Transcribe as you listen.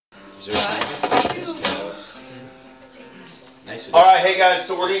Nice. All right, hey guys,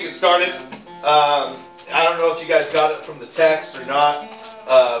 so we're going to get started. I don't know if you guys got it from the text or not,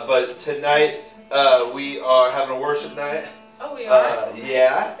 but tonight we are having a worship night. Oh, we are?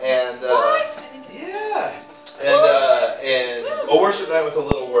 Yeah, and what? Yeah, and a worship night with a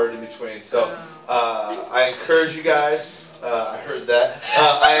little word in between. So I encourage you guys. I heard that.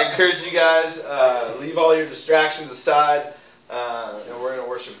 I encourage you guys, leave all your distractions aside, and we're going to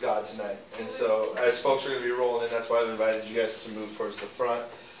worship God tonight. And so as folks are going to be rolling in, that's why I've invited you guys to move towards the front,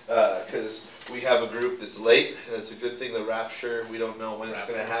 because we have a group that's late, and it's a good thing the rapture, we don't know when it's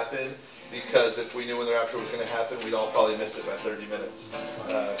going to happen, because if we knew when the rapture was going to happen, we'd all probably miss it by 30 minutes,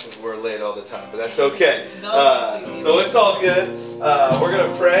 because we're late all the time. But that's okay. So it's all good. We're going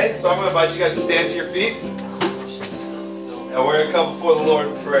to pray. So I'm going to invite you guys to stand to your feet. And we're going to come before the Lord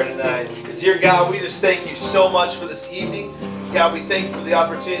in prayer tonight. And dear God, we just thank you so much for this evening. God, we thank you for the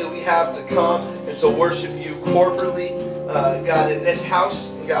opportunity that we have to come and to worship you corporately, God, in this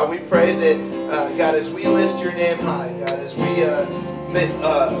house. And God, we pray that, God, as we lift your name high, God, as we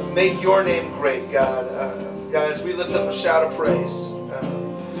make your name great, God, God, as we lift up a shout of praise,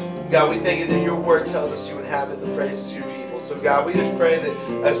 God, we thank you that your word tells us you inhabit the praises of your people. So, God, we just pray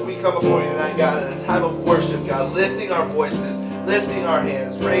that as we come before you tonight, God, in a time of worship, God, lifting our voices, lifting our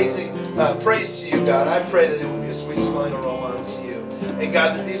hands, raising praise to you, God, I pray that it would be a sweet-smelling aroma unto you. And,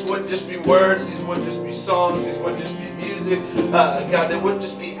 God, that these wouldn't just be words, these wouldn't just be songs, these wouldn't just be music, God, they wouldn't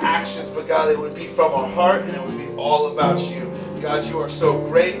just be actions, but, God, it would be from our heart, and it would be all about you. God, you are so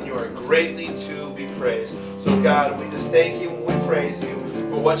great, and you are greatly to be praised. So, God, we just thank you and we praise you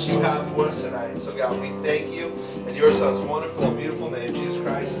for what you have for us tonight. So, God, we thank you in your Son's wonderful and beautiful name, Jesus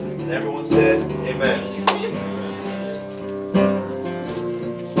Christ. And everyone said, amen.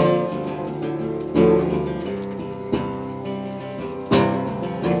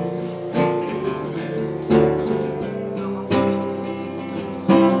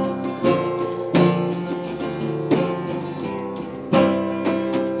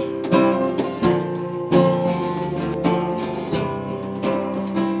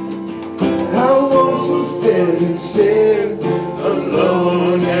 In sin,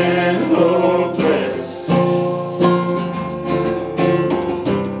 alone and hopeless,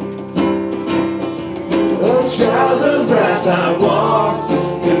 a child of wrath I walked,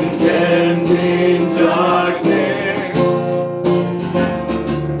 condemned in darkness.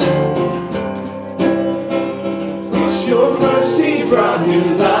 But your mercy brought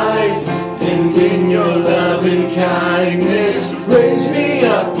new life, and in your love and kindness raised me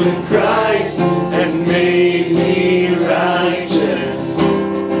up with Christ and made me righteous.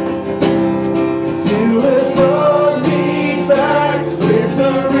 You have brought me back with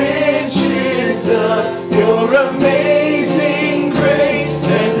the riches of your amazing grace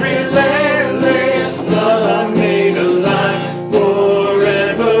and relentless love. I'm made alive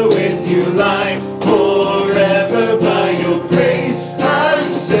forever with you, life forever by your grace I'm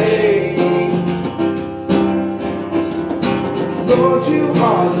saved. Lord, you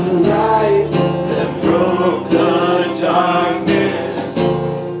are the light that broke the darkness.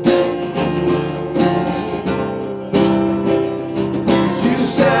 You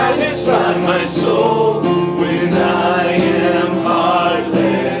satisfy my soul when I am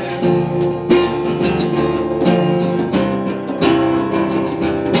heartless.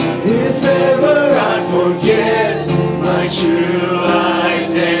 If ever I forget my true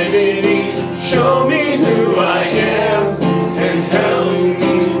identity, show me who I am and help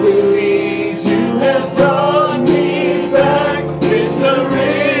me believe. You have brought me back with the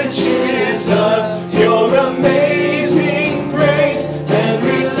riches of your amazing grace and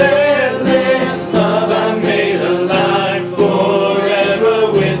relentless love. I'm made alive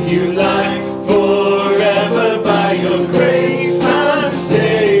forever with you, life forever by your grace I'm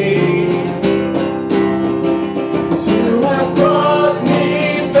saved. You have brought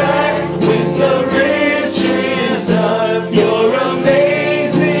me back with the riches of your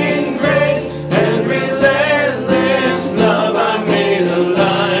amazing grace and relentless love. I'm made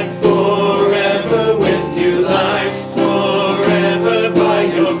alive forever with you, life forever by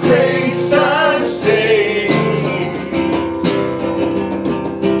your grace I'm saved.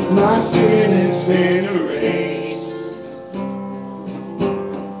 My sin has been erased.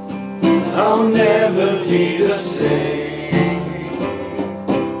 I'll never be the same.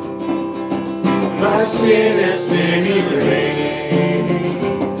 My sin has been erased.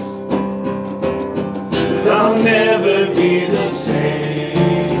 I'll never be the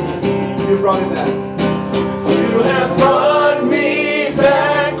same. You brought me back. You have brought me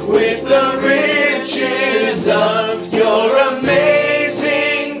back with the riches of your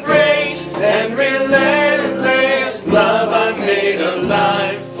amazing grace.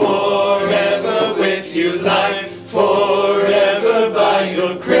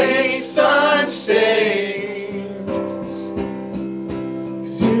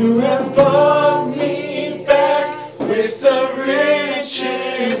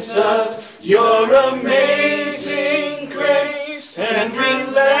 because of your amazing grace and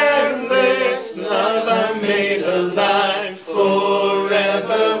relentless love. I'm made alive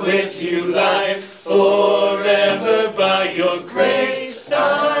forever with you, life forever by your grace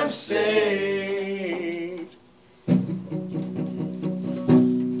I'm saved.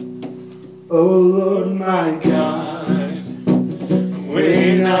 Oh Lord my God,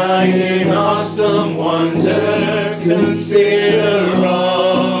 when I in awesome wonder consider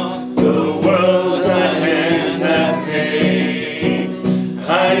all the worlds thy hands have made,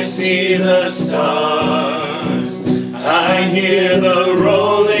 I see the stars, I hear the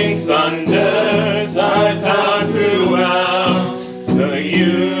rolling thunder, thy power throughout the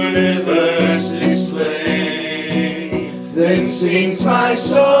universe displayed. Then sings my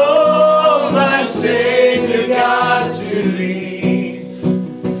soul, my Savior God, to thee.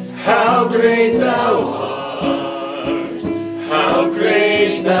 How great thou art, how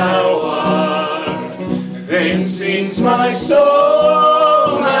great thou art. Then sings my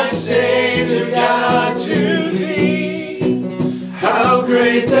soul, my Savior God, to thee. How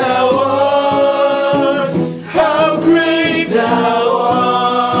great thou art, how great thou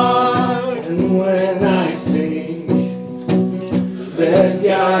art. And when I sing, let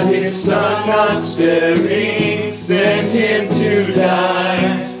God his Son not sparing send him to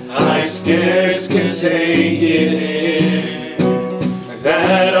die, I scarce can take it in,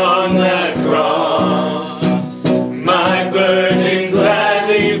 that on that cross, my burden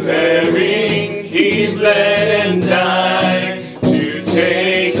gladly bearing, he bled and died to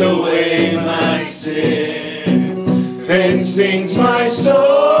take away my sin. Then sings my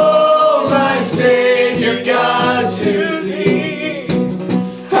soul, my Savior God, to thee.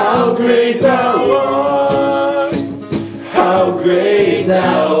 How great thou art, how great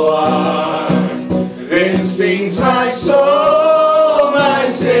thou art. Then sings my soul, my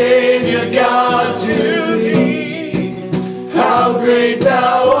Savior God, to thee. How great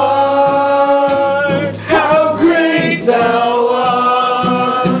thou art, how great thou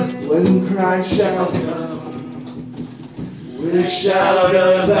art. When Christ shall come with shout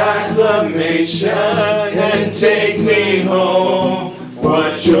of acclamation and take me home,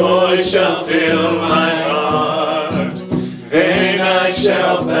 what joy shall fill my heart. Then I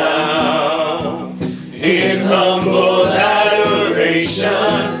shall bow in humble adoration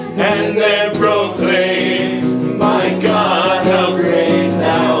and then proclaim, my God, how great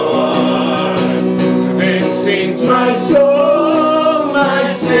thou art. Then sings my soul, my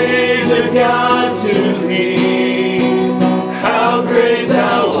Savior God, to thee. How great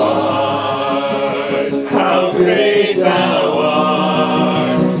thou art, how great thou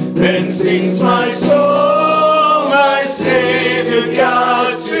art. Then sings my soul, my Savior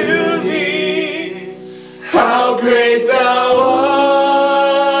God, to thee. How great thou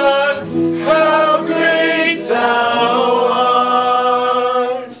art, how great thou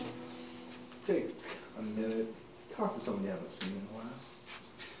art. Take a minute, talk to someone you haven't seen in a while.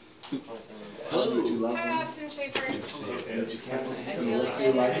 Hello. Would you love Hi, them? Austin Schaefer. Good to see you. That you can't listen to the rest of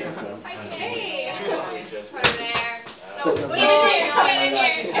your life with them. Hey. Put him there. So, Get in here. Get in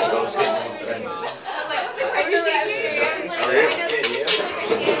here. I was like, are you shaking? How are you?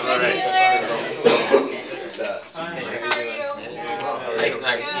 How are you?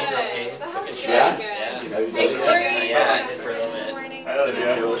 Yeah? Thanks for working. Yeah, I did for a little bit. I love you.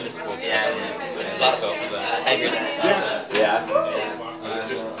 Yeah, it is. Yeah. It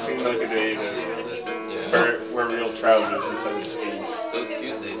just seemed like a day to wear real trousers instead of just jeans. Those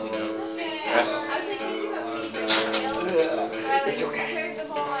Tuesdays, you know. Yeah. It's okay.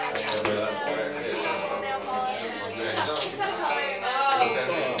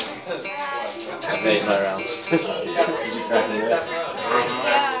 Made my rounds. Did you crack me up?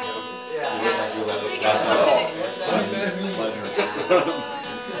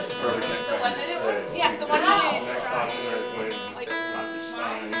 Yeah, the 1 minute drive. Like,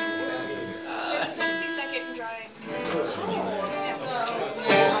 60-second drive.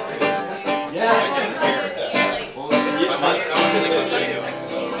 Yeah,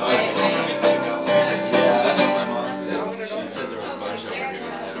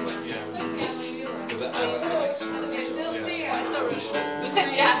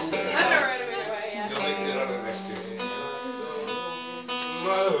 I'm not right away, yeah.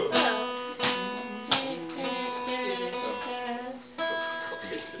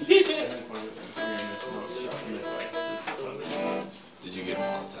 Did you get them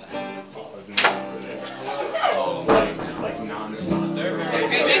all the time? Oh, like non-stop.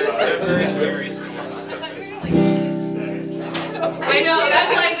 I know,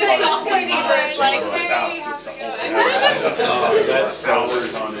 that's like the softest version. Like, hey, how's it going? That's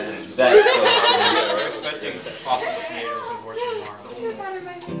hours on end. That's so sweet. We're expecting possible tomatoes and work tomorrow.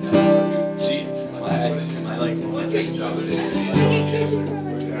 See, I like my big job at it. So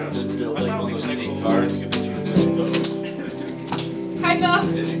just build like one of those snake cards. Hi, Bill.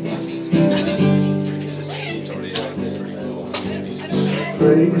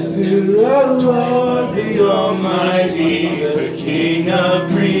 Praise to the Lord, the Almighty, the King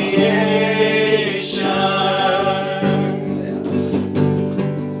of creation.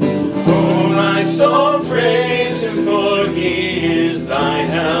 Oh, my soul, praise Him, for He is thy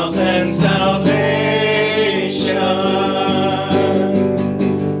help and salvation.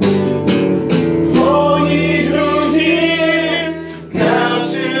 Oh, ye who hear, now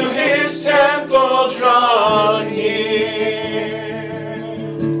to His temple draw near.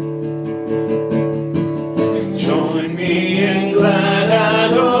 Join me in glad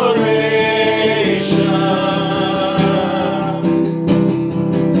adoration.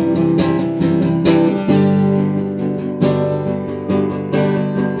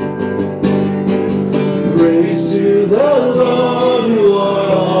 Praise to the Lord, who o'er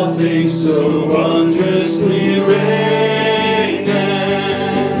all things so wondrously reigneth.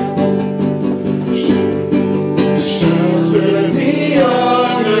 Shelter the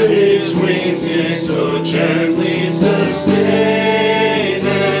honor His wings yet so gently sustaineth.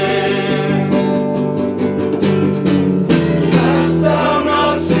 Hast thou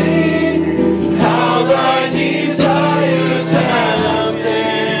not seen how thy desires have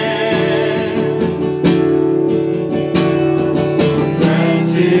been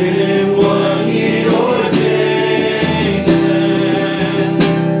granted in what He ordained?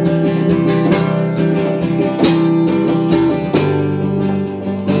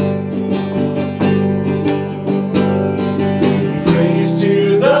 Praise to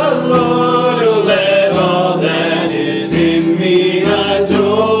the Lord, oh let all that is in me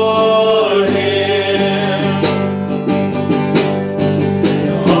adore Him.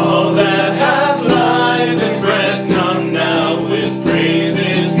 All that hath life and breath, come now with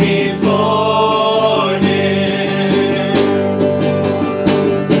praises before Him.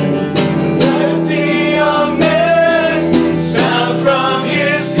 Let the Amen sound from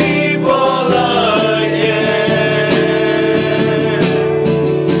His people again.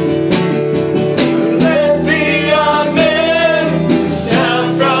 Let the Amen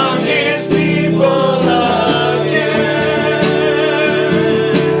sound from His people again.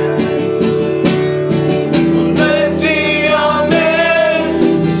 Let the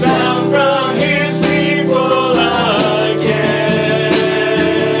Amen sound from His people again.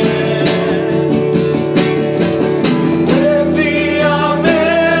 Let the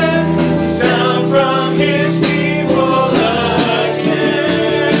Amen sound from His people again.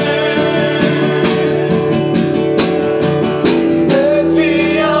 Let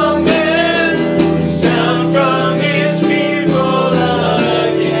the Amen sound from His people again.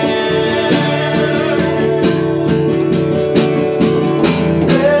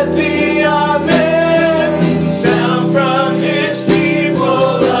 Let the Amen sound from His people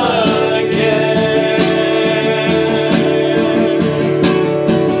again.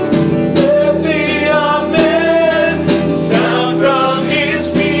 Let the Amen sound from His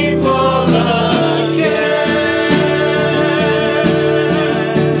people again.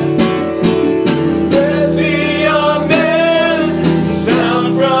 Let the Amen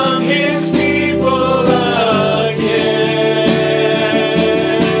sound from His people again.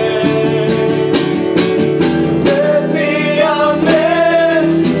 Let the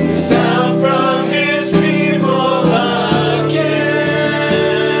Amen sound from His people again.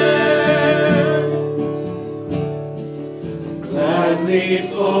 Gladly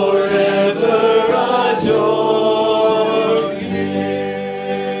forever adore Him.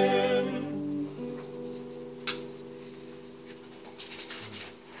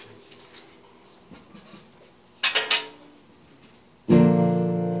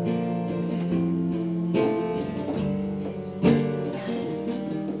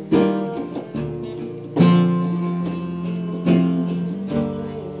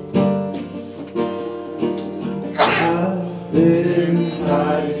 I've been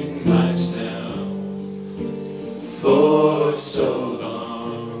hiding myself for so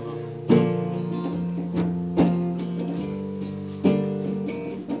long.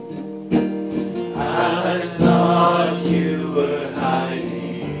 I thought you were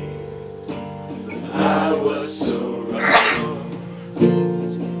hiding. I was so wrong.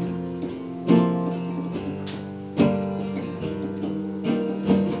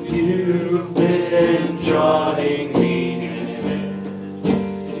 You've been drawing me in.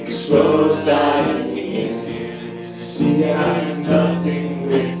 exposed I need to see I'm nothing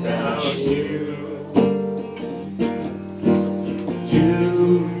without you.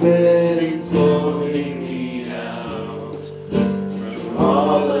 You've been pulling me out from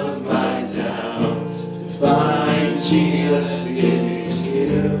all of my doubt to find Jesus is you.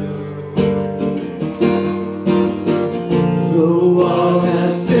 The wall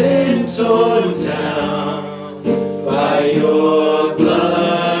has been torn down by your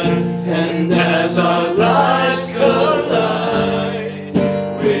blood, and as our lives collide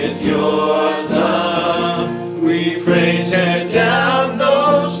with your love, we pray tear down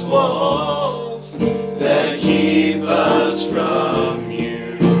those walls that keep us from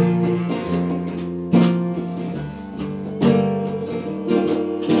you.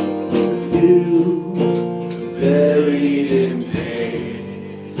 You buried in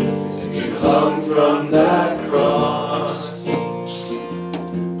pain as you hung from that cross.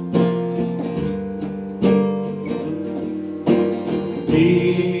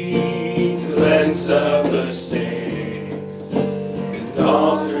 Be cleansed of the stains, and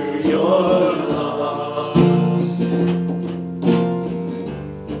all through your loss.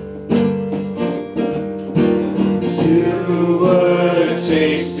 You were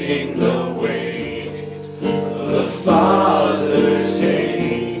tasting the weight of the Father's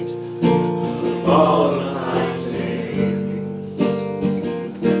hate of all my things.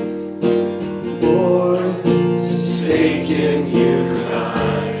 Forsaken you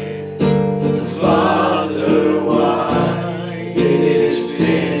cried, Father, why? It is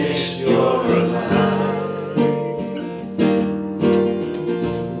finished, you're alive.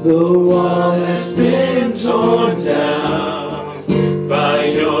 The wall has been torn down by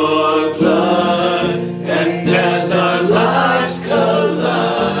your blood, and as our lives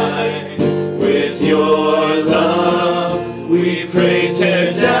collide with your love, we pray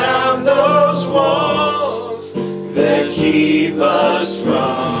tear down those walls that keep us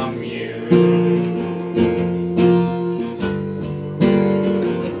from you.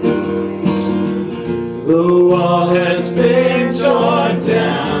 The wall has been torn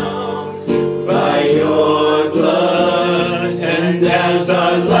down by your blood, and as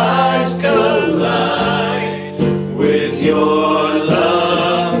our lives collide with your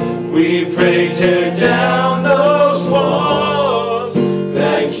love, we pray tear down those walls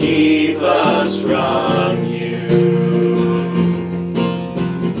that keep us from you.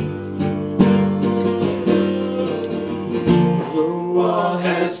 The wall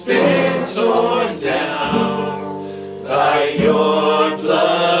has been torn down by your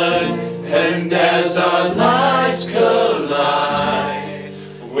blood, and as our lives collide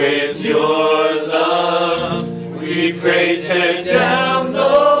with your love, we pray tear down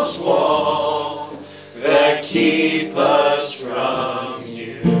those walls that keep us from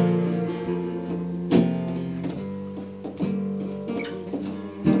you.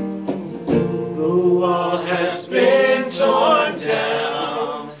 The wall has been torn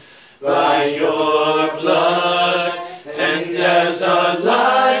down by your blood, and as our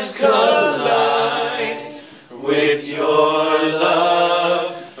lives collide with your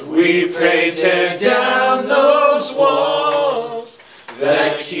love, we pray tear down those walls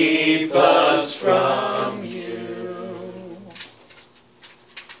that keep us from you.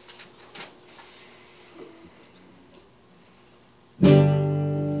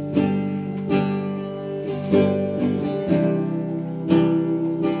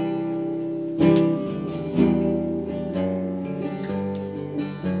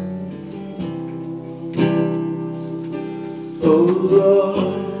 Oh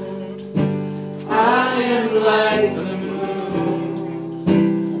Lord, I am like the moon.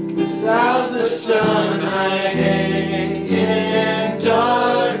 Without the sun I hang in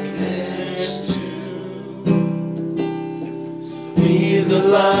darkness too. Be the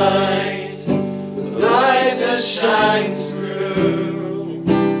light that shines through.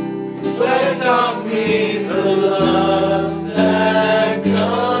 Reflect off me the love that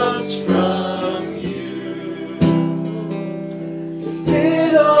comes from you.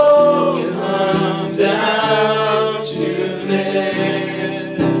 It all comes down to this.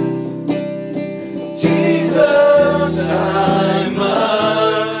 Jesus, I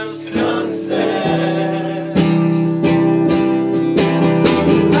must confess.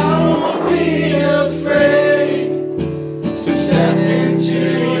 I won't be afraid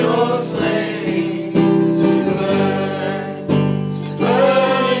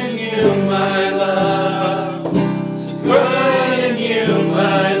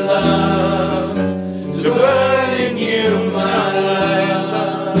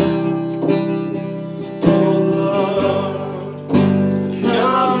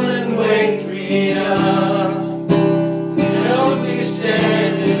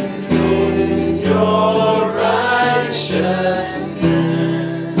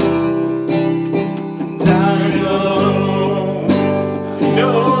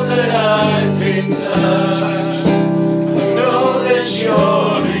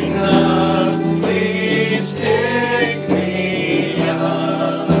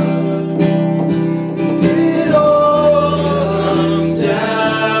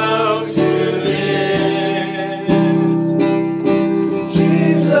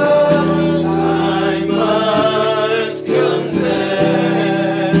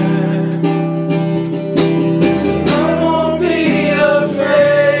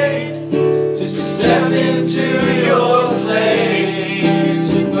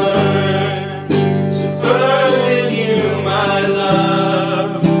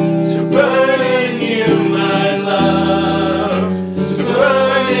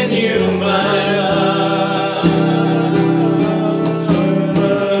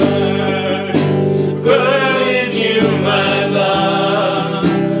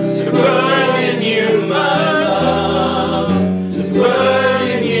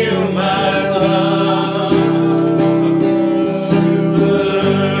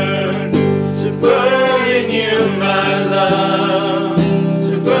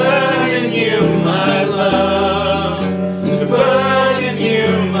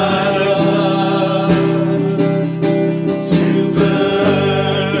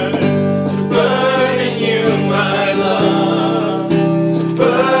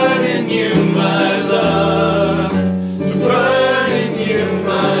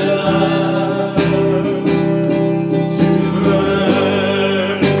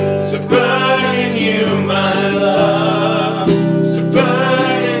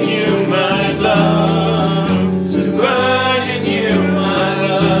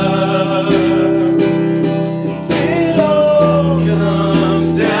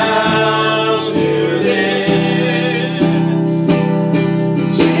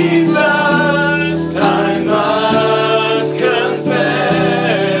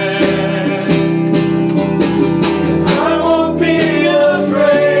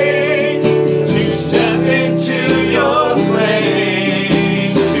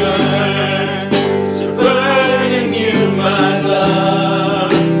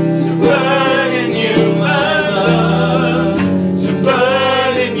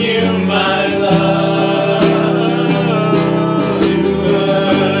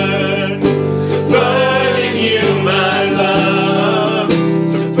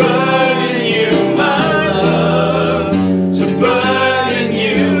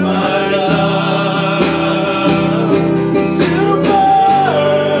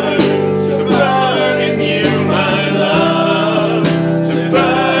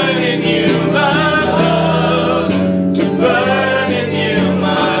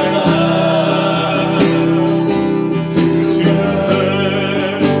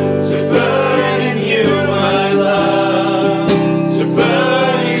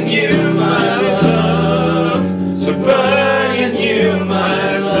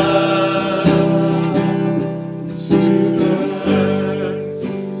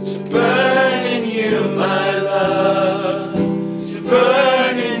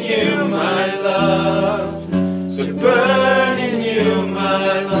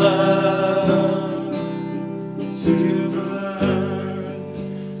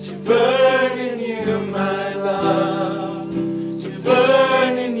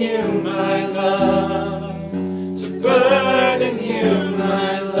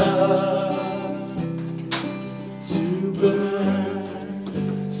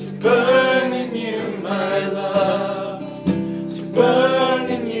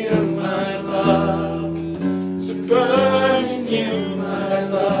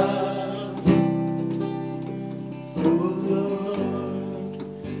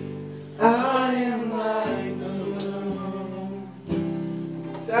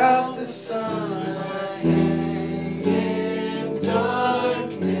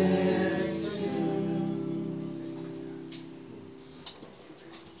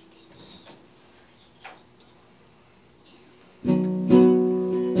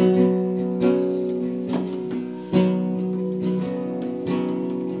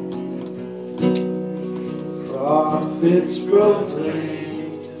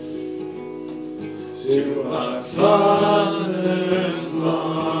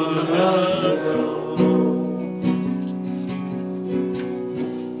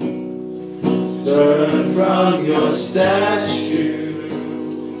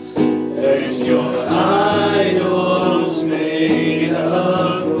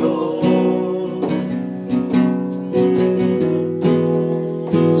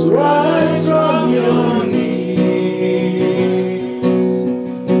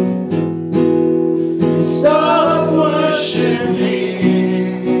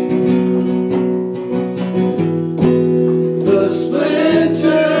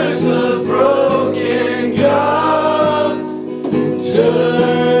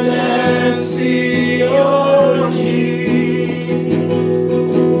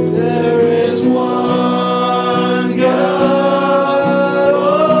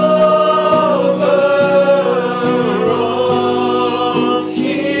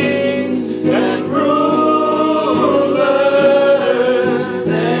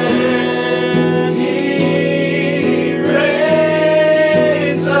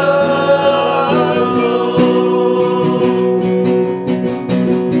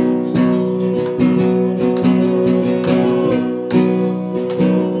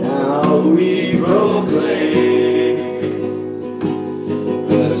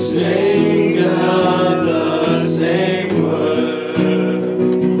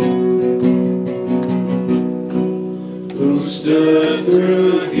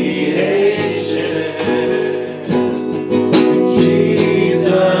through the ages.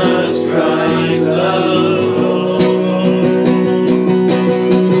 Jesus Christ alone.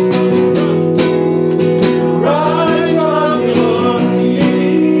 Rise from your knees.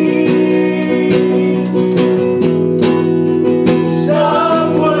 Stop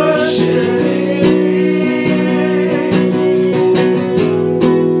worshiping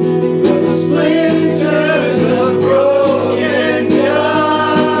the splinters of broken down.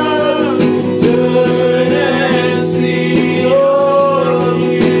 Turn and see your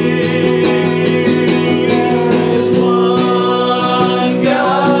King. There is one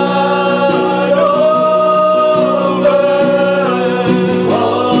God over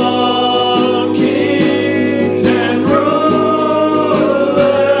all kings and rulers,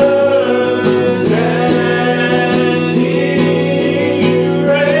 and He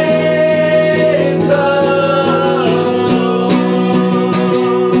reigns alone.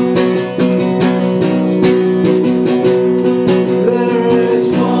 There is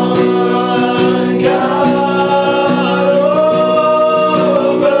one God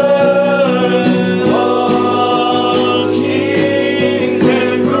over all kings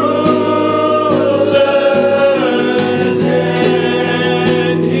and rulers,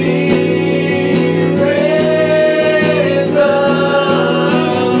 and He reigns alone.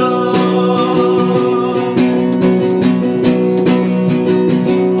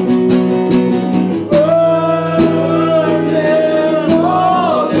 Burn them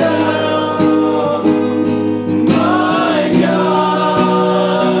all down, my God,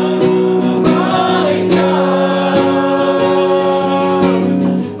 my God.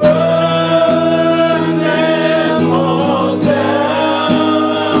 Burn them all down,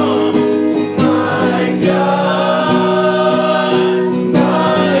 my God,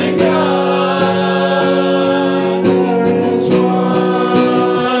 my God. There is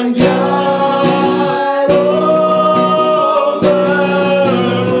one God over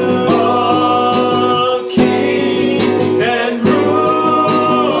all kings and rulers,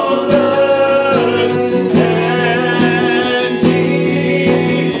 and He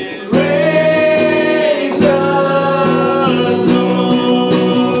reigns alone.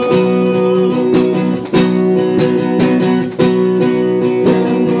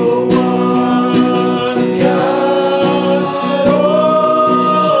 Number one God over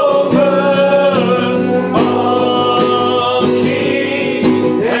all kings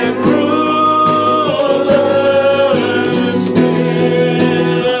and rulers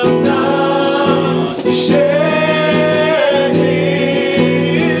will not share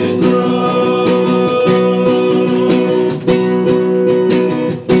His throne.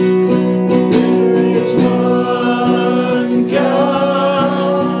 There is one God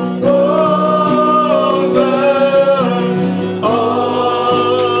over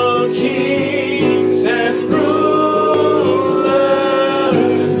all kings and rulers,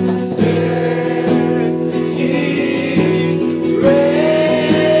 and He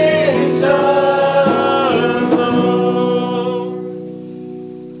reigns alone.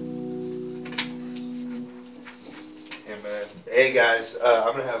 Amen. Hey guys,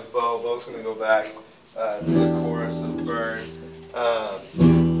 I'm gonna have Bo. Bo's gonna go back to the chorus of Burn.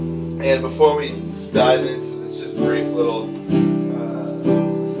 And before we dive into this just brief little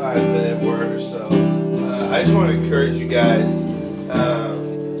 5-minute word or so, I just want to encourage you guys,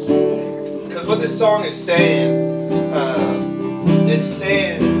 because what this song is saying, it's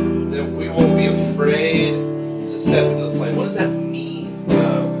saying that we won't be afraid to step into the flame. What does that mean?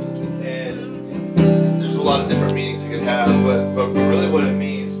 And there's a lot of different meanings you could have, but really what it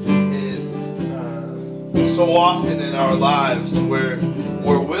means is so often in our lives we're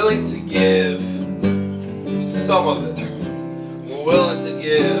willing to give some of it. We're willing to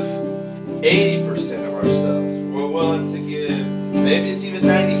give 80% of ourselves. We're willing to give, maybe it's even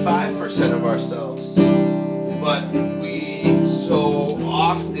 95% of ourselves. But we so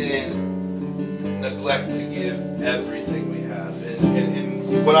often neglect to give everything we have.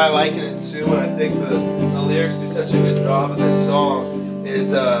 And what I liken it to, and I think the lyrics do such a good job of this song,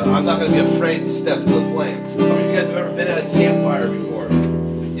 is I'm not going to be afraid to step into the flame. How many of you guys have ever been at a campfire before?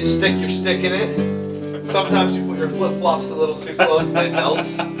 You stick your stick in it. Sometimes you put your flip-flops a little too close and they melt,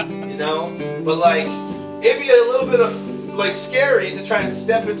 you know? But like, it'd be a little bit of like scary to try and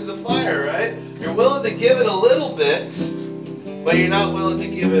step into the fire, right? You're willing to give it a little bit, but you're not willing to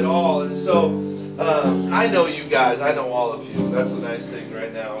give it all. And so, I know you guys. I know all of you. That's the nice thing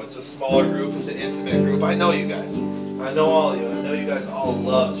right now. It's a smaller group. It's an intimate group. I know you guys. I know all of you. I know you guys all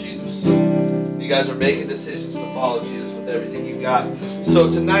love Jesus. You guys are making decisions to follow Jesus with everything you got. So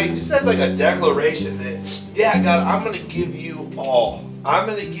tonight, just as like a declaration that, yeah, God, I'm going to give you all. I'm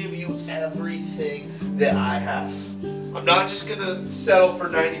going to give you everything that I have. I'm not just going to settle for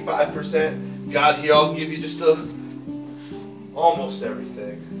 95%. God, here, I'll give you just almost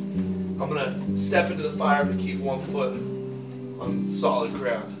everything. I'm going to step into the fire but keep one foot on solid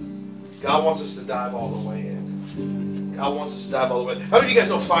ground. God wants us to dive all the way in. God wants us to dive all the way in. How many of you guys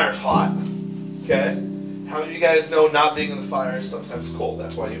know fire's hot? Okay? How many of you guys know not being in the fire is sometimes cold?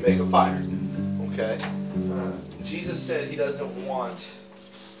 That's why you make a fire. Okay? Jesus said he doesn't want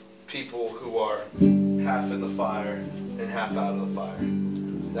people who are half in the fire and half out of the fire.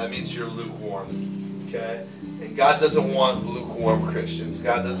 That means you're lukewarm. Okay? And God doesn't want lukewarm Christians.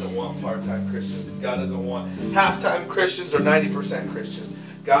 God doesn't want part-time Christians. God doesn't want half-time Christians or 90% Christians.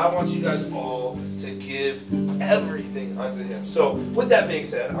 God wants you guys all to give everything unto him. So, with that being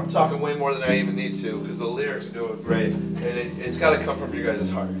said, I'm talking way more than I even need to because the lyrics are doing great. And it's got to come from your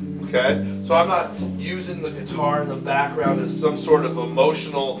guys' heart. Okay? So I'm not using the guitar in the background as some sort of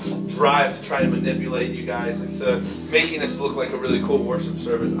emotional drive to try to manipulate you guys into making this look like a really cool worship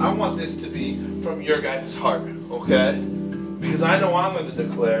service. I want this to be from your guys' heart. Okay? Because I know I'm going to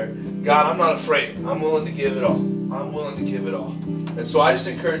declare, God, I'm not afraid. I'm willing to give it all. I'm willing to give it all. And so I just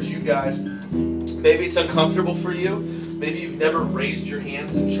encourage you guys, maybe it's uncomfortable for you. Maybe you've never raised your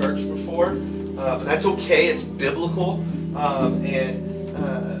hands in church before. But that's okay. It's biblical.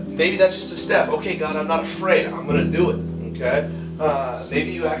 Maybe that's just a step. Okay, God, I'm not afraid. I'm going to do it. Okay?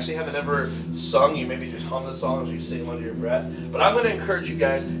 Maybe you actually haven't ever sung. You maybe just hum the songs or you sing them under your breath. But I'm going to encourage you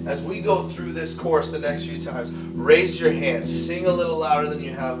guys, as we go through this course the next few times, raise your hands, sing a little louder than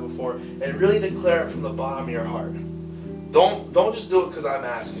you have before, and really declare it from the bottom of your heart. Don't just do it because I'm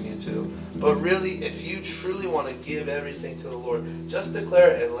asking you to. But really, if you truly want to give everything to the Lord, just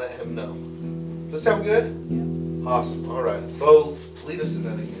declare it and let him know. Does that sound good? Yeah. Awesome. All right. Bo, lead us in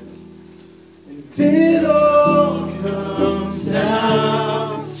that again. And it all comes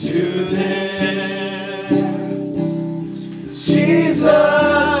down to this.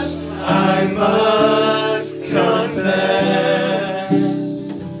 Jesus, I must confess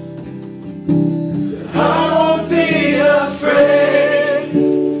that I won't be afraid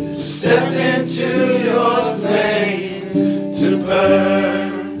to step into your flame, to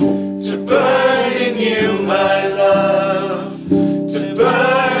burn in you, my love, to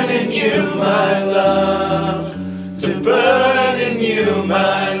burn in you, my love, to burn in you,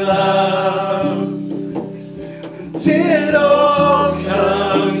 my love. And it all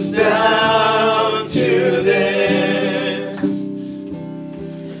comes down to this.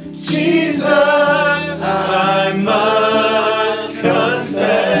 Jesus, I must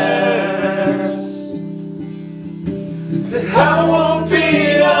confess that I won't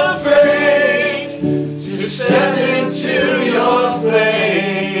be afraid to step into your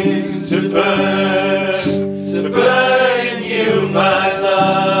flames, to burn in you, my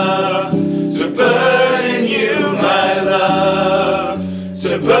love, to burn in you, my love,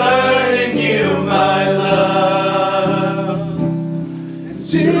 to burn in you, my love. And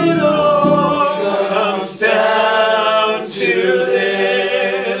it all comes down to this.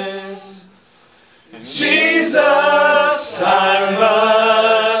 Jesus, I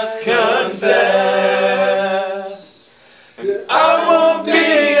must confess that I won't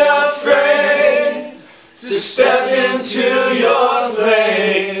be afraid to step into your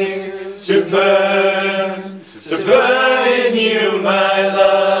flame, to burn in you, my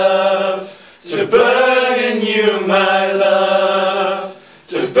love, to burn in you, my love,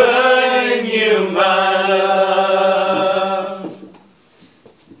 to burn in you, my love.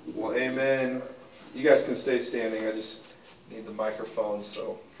 Well, amen. You guys can stay standing. I just need the microphone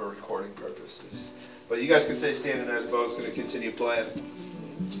so for recording purposes. But you guys can stay standing as Bo's going to continue playing.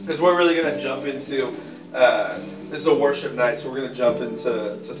 Because we're really going to jump into, this is a worship night, so we're going to jump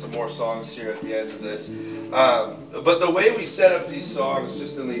into some more songs here at the end of this. But the way we set up these songs,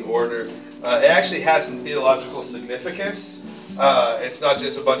 just in the order, it actually has some theological significance. It's not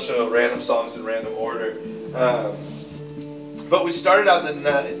just a bunch of random songs in random order. But we started out the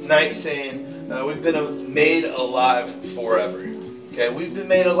night saying, we've been made alive forever. Okay, we've been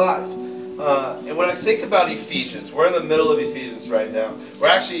made alive. And when I think about Ephesians, we're in the middle of Ephesians right now. We're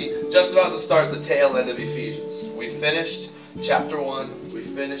actually just about to start the tail end of Ephesians. We finished chapter 1, we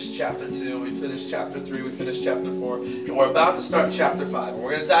finished chapter 2, we finished chapter 3, we finished chapter 4, and we're about to start chapter 5. And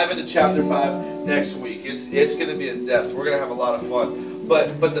we're going to dive into chapter 5 next week. It's going to be in depth. We're going to have a lot of fun.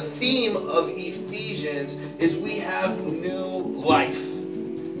 But the theme of Ephesians is we have new life.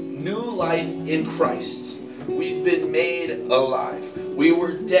 New life in Christ. We've been made alive. We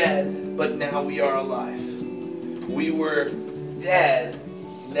were dead, but now we are alive. We were dead,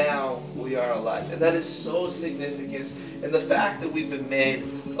 now we are alive. And that is so significant. And the fact that we've been made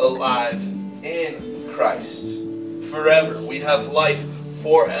alive in Christ forever. We have life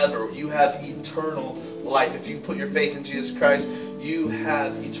forever. You have eternal life. If you put your faith in Jesus Christ, you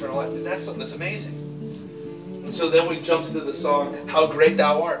have eternal life. And that's something that's amazing. And so then we jump into the song, How Great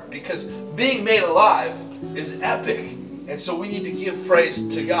Thou Art. Because being made alive is epic. And so we need to give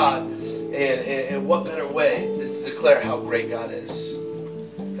praise to God. And what better way than to declare how great God is.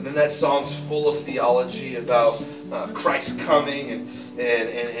 And then that song's full of theology about Christ coming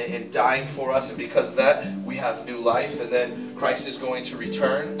and dying for us. And because of that, we have new life. And then Christ is going to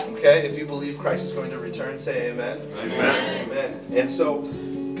return. Okay? If you believe Christ is going to return, say amen. Amen. Amen. And so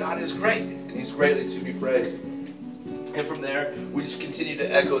God is great. And He's greatly to be praised. And from there, we just continue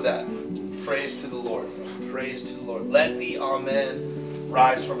to echo that. Praise to the Lord. Praise to the Lord. Let the Amen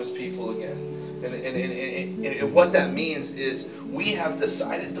rise from His people again. And what that means is we have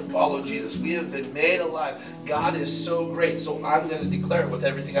decided to follow Jesus. We have been made alive. God is so great, so I'm going to declare it with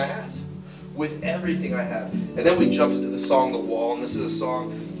everything I have. With everything I have. And then we jumped into the song The Wall, and this is a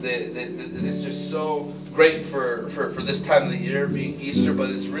song that is just so great for this time of the year, being Easter, but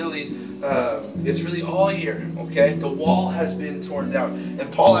it's really all year, okay? The wall has been torn down.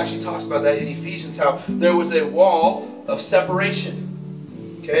 And Paul actually talks about that in Ephesians, how there was a wall of separation.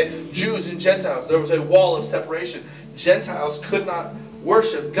 Okay? Jews and Gentiles, there was a wall of separation. Gentiles could not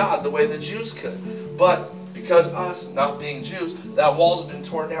worship God the way the Jews could. But because us not being Jews, that wall's been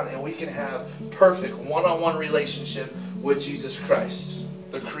torn down, and we can have perfect one-on-one relationship with Jesus Christ,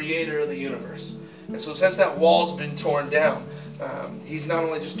 the creator of the universe. And so since that wall's been torn down, He's not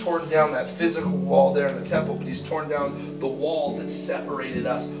only just torn down that physical wall there in the temple, but He's torn down the wall that separated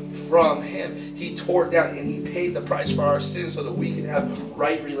us from Him. He tore it down and He paid the price for our sins so that we can have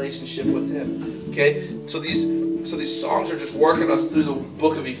right relationship with Him. Okay? So these songs are just working us through the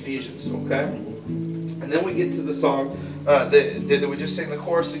book of Ephesians. Okay? And then we get to the song that we just sang the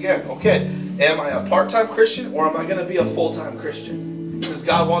chorus again. Okay, am I a part-time Christian or am I going to be a full-time Christian? Because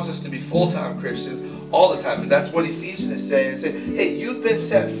God wants us to be full-time Christians all the time. And that's what Ephesians is saying. It's saying, hey, you've been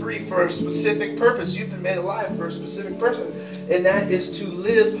set free for a specific purpose. You've been made alive for a specific person. And that is to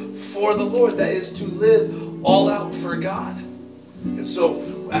live for the Lord. That is to live all out for God. And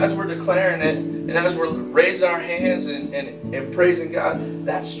so as we're declaring it, and as we're raising our hands and praising God,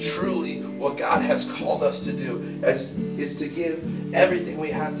 that's truly what God has called us to do, is to give everything we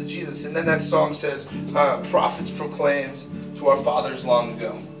have to Jesus. And then that song says, prophets proclaimed to our fathers long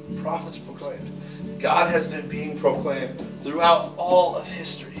ago. Prophets proclaimed. God has been being proclaimed throughout all of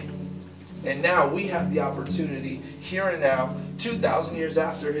history. And now we have the opportunity, here and now, 2,000 years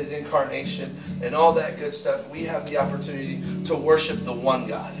after His incarnation and all that good stuff, we have the opportunity to worship the one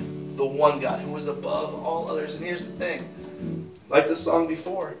God who is above all others. And here's the thing, like the song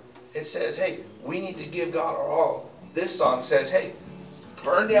before, it says, hey, we need to give God our all. This song says, hey,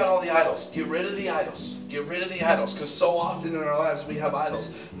 burn down all the idols. Get rid of the idols. Get rid of the idols. Because so often in our lives we have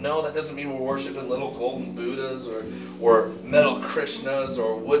idols. No, that doesn't mean we're worshiping little golden Buddhas or metal Krishnas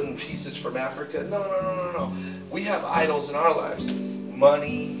or wooden pieces from Africa. No. We have idols in our lives.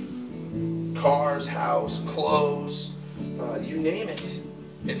 Money, cars, house, clothes, you name it.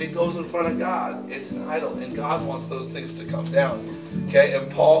 If it goes in front of God, it's an idol. And God wants those things to come down. Okay? And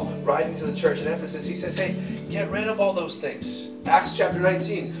Paul, writing to the church in Ephesus, he says, hey, get rid of all those things. Acts chapter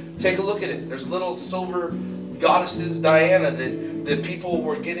 19, take a look at it. There's little silver goddesses, Diana, that people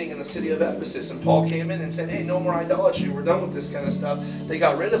were getting in the city of Ephesus. And Paul came in and said, hey, no more idolatry. We're done with this kind of stuff. They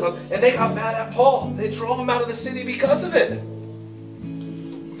got rid of them. And they got mad at Paul. They drove him out of the city because of it.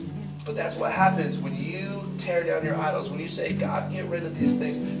 But that's what happens when you tear down your idols. When you say, God, get rid of these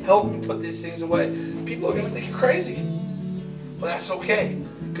things. Help me put these things away. People are going to think you're crazy. But that's okay.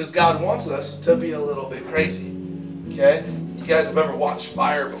 Because God wants us to be a little bit crazy. Okay? You guys have ever watched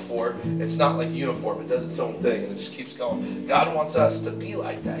fire before. It's not like uniform. It does its own thing and it just keeps going. God wants us to be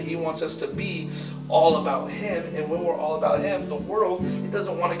like that. He wants us to be all about Him. And when we're all about Him, the world, it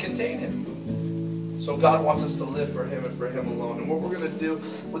doesn't want to contain Him. So God wants us to live for Him and for Him alone. And what we're going to do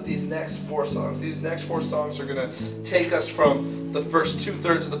with these next 4 songs, these next 4 songs are going to take us from the first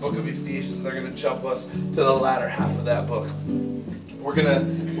 2/3 of the book of Ephesians, and they're going to jump us to the latter half of that book. We're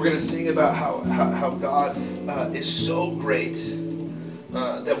gonna sing about how God is so great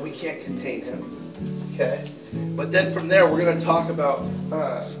that we can't contain Him. Okay? But then from there, we're going to talk about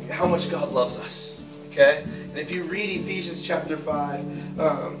how much God loves us. Okay? And if you read Ephesians chapter 5,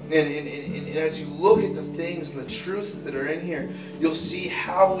 and as you look at the things and the truths that are in here, you'll see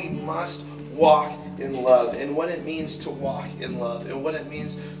how we must walk in love, and what it means to walk in love, and what it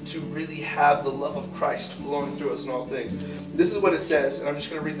means to really have the love of Christ flowing through us in all things. This is what it says, and I'm just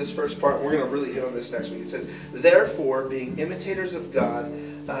going to read this first part, and we're going to really hit on this next week. It says, "Therefore, being imitators of God,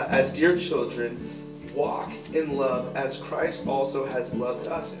 as dear children, walk in love as Christ also has loved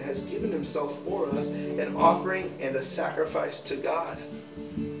us and has given himself for us, an offering and a sacrifice to God."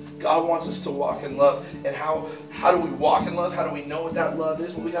 God wants us to walk in love. And how do we walk in love? How do we know what that love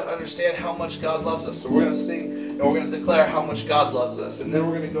is? Well, we got to understand how much God loves us. So we're going to sing and we're going to declare how much God loves us. And then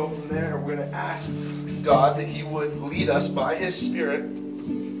we're going to go from there and we're going to ask God that he would lead us by his Spirit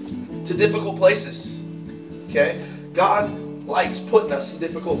to difficult places. Okay? God likes putting us in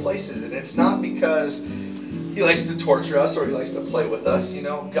difficult places. And it's not because he likes to torture us or he likes to play with us.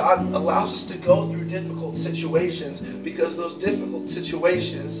 God allows us to go through difficult situations because those difficult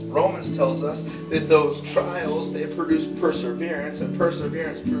situations, Romans tells us that those trials, they produce perseverance, and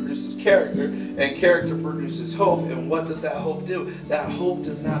perseverance produces character, and character produces hope. And what does that hope do? That hope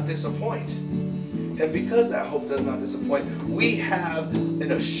does not disappoint. And because that hope does not disappoint, we have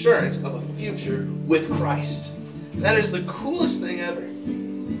an assurance of a future with Christ. And that is the coolest thing ever.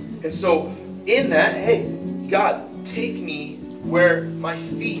 And so in that, hey, God, take me where my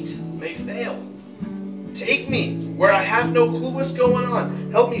feet may fail. Take me where I have no clue what's going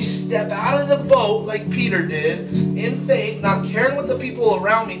on. Help me step out of the boat like Peter did in faith, not caring what the people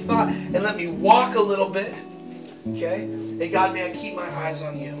around me thought, and let me walk a little bit. Okay? And God, may I keep my eyes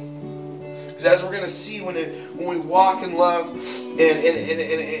on you. Because as we're going to see when we walk in love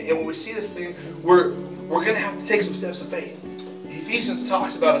and when we see this thing, we're going to have to take some steps of faith. Ephesians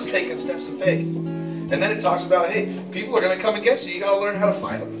talks about us taking steps of faith. And then it talks about, hey, people are going to come against you. You got to learn how to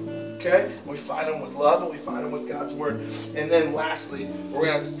fight them. Okay? We fight them with love and we fight them with God's word. And then lastly, we're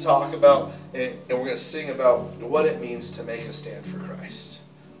going to talk about and we're going to sing about what it means to make a stand for Christ.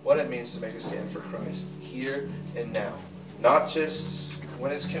 What it means to make a stand for Christ here and now. Not just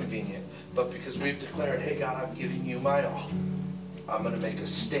when it's convenient, but because we've declared, hey, God, I'm giving you my all. I'm going to make a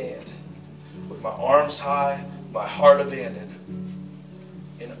stand with my arms high, my heart abandoned,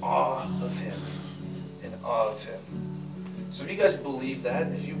 in awe of him. In awe of him. So if you guys believe that,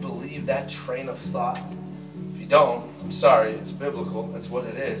 if you believe that train of thought, if you don't, I'm sorry, it's biblical, that's what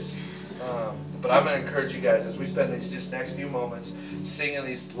it is. But I'm going to encourage you guys as we spend these just next few moments singing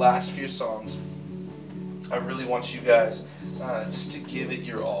these last few songs. I really want you guys just to give it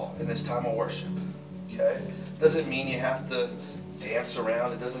your all in this time of worship. Okay? Doesn't mean you have to dance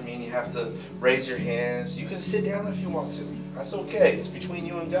around. It doesn't mean you have to raise your hands. You can sit down if you want to. That's okay. It's between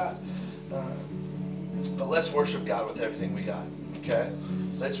you and God. But let's worship God with everything we got. Okay?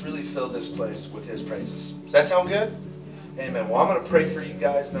 Let's really fill this place with his praises. Does that sound good? Amen. Well, I'm going to pray for you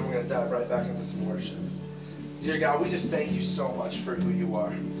guys, and then we're going to dive right back into some worship. Dear God, we just thank you so much for who you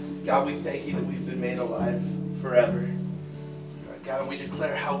are. God, we thank you that we've been made alive forever. God, we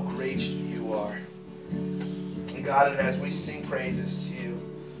declare how great you are. And God, and as we sing praises to you,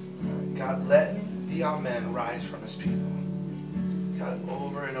 God, let the amen rise from his people. God,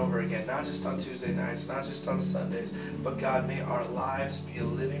 over and over again, not just on Tuesday nights, not just on Sundays, but God, may our lives be a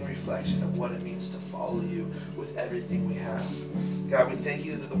living reflection of what it means to follow you with everything we have. God, we thank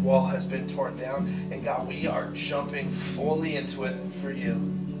you that the wall has been torn down, and God, we are jumping fully into it for you.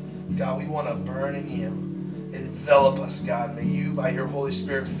 God, we want to burn in you. Envelop us, God. May you, by your Holy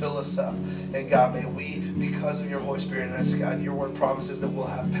Spirit, fill us up. And God, may we, because of your Holy Spirit in us, God, your word promises that we'll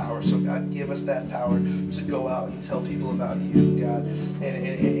have power. So God, give us that power to go out and tell people about you, God.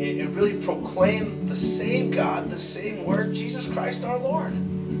 And really proclaim the same God, the same word, Jesus Christ our Lord.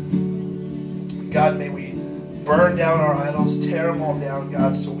 God, may we burn down our idols, tear them all down,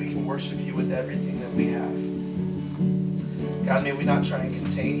 God, so we can worship you with everything that we have. God, may we not try and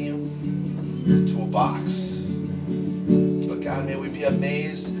contain you to a box. But God, may we be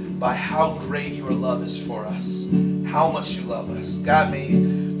amazed by how great your love is for us. How much you love us. God, may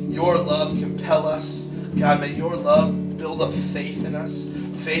your love compel us. God, may your love build up faith in us.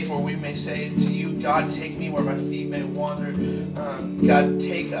 Faith where we may say to you, God, take me where my feet may wander. God,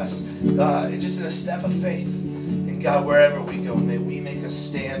 take us just in a step of faith. And God, wherever we go, may we make a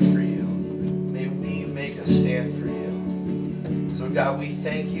stand for you. May we make a stand for you. So God, we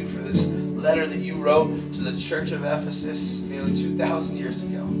thank you for this letter that you wrote to the church of Ephesus nearly 2,000 years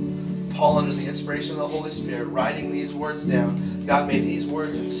ago. Paul, under the inspiration of the Holy Spirit, writing these words down. God, may these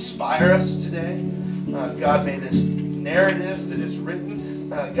words inspire us today. God, may this narrative that is written,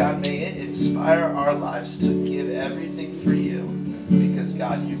 God, may it inspire our lives to give everything for you. Because,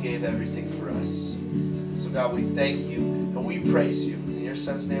 God, you gave everything for us. So, God, we thank you and we praise you. In your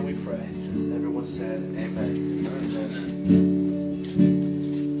Son's name we pray. Everyone said, amen. Amen.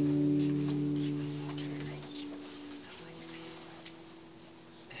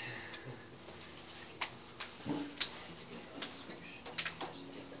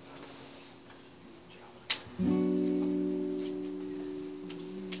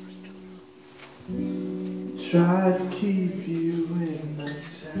 tried to keep you in the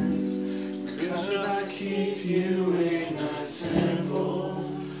tent, could not keep you in a temple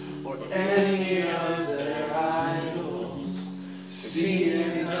or any of their idols. See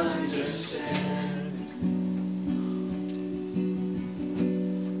and understand.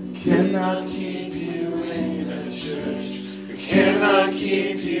 Cannot keep you in a church, we cannot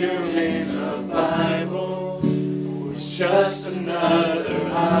keep you in a Bible. It's just another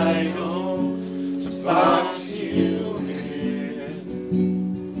idol to box you in.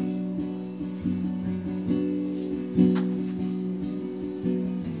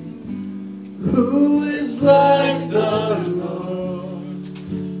 Who is like the Lord,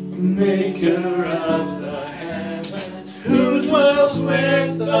 maker of the heavens, who dwells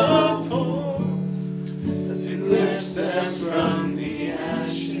with the poor as he lifts them from the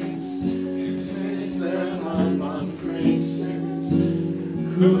ashes and sits them among princes?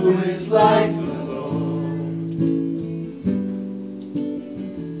 Who is like the Lord?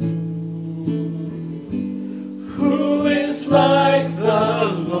 Who is like the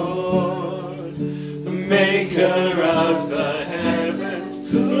Lord, the maker of the heavens,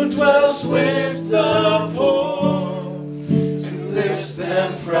 who dwells with the poor and lifts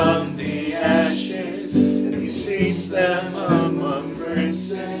them from the ashes and he seats them among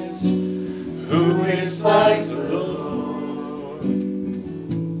princes? Who is like the Lord?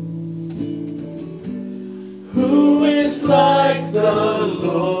 Who is like the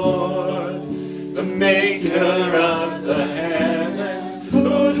Lord, the maker of the heavens,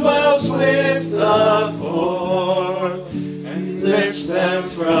 who dwells with the poor and lifts them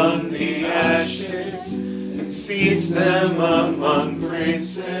from the ashes and seats them among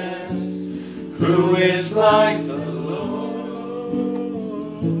princes? Who is like the Lord?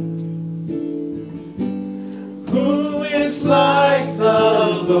 Who is like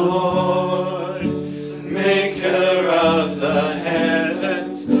the Lord, maker of the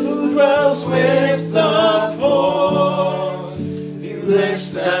heavens, who dwells with the poor? He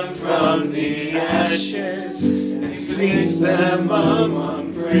lifts them from the ashes and seats them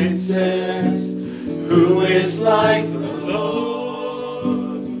among princes. Who is like the Lord?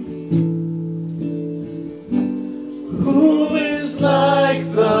 Who is like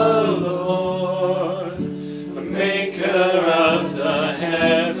the Lord, the maker of the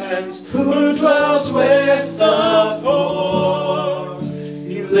heavens, who dwells with the poor?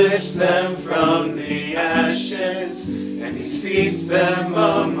 He lifts them from the ashes and he seats them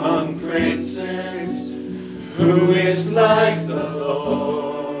among princes. Who is like the Lord?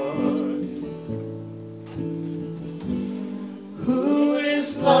 Who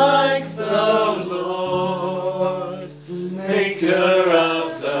is like the Lord, maker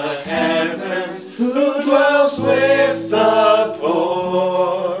of the heavens, who dwells with the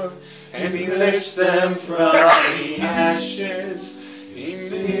poor and he lifts them from the ashes, he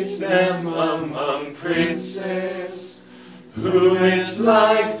seats them among princes? Who is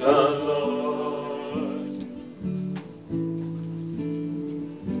like the Lord?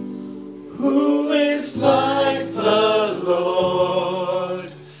 Who is like the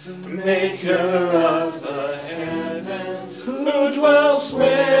Lord, the maker of the heavens, who dwells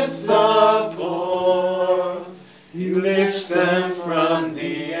with the poor? He lifts them from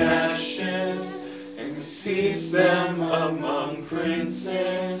the ashes and seats them among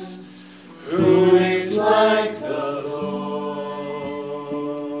princes. Who is like the Lord?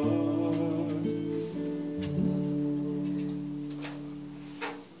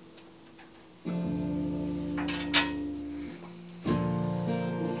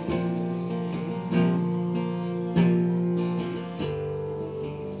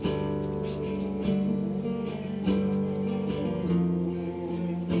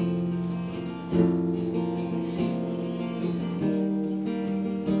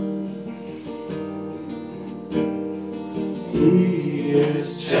 He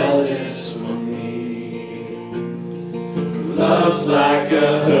is jealous for me, loves like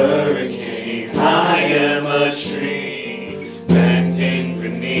a hurricane. I am a tree bending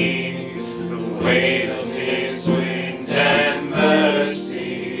beneath the weight of his wind and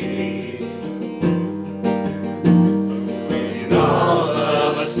mercy. When all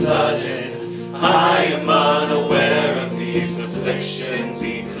of a sudden I am unaware of these afflictions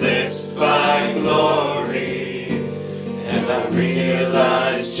eclipsed by glory, and I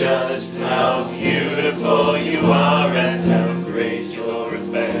realize just how beautiful you are and how great your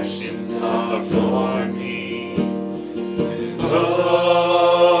affections are for me. And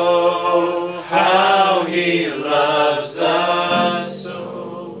oh, how he loves us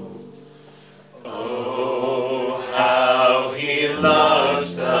so. Oh, how he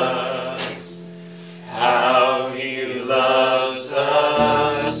loves us. How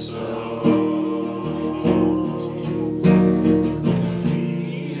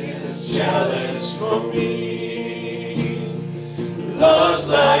loves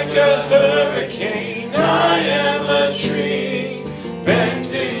like a hurricane. I am a tree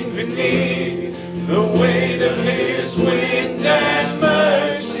bending beneath the weight of his wind and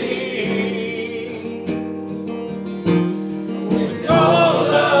mercy. When all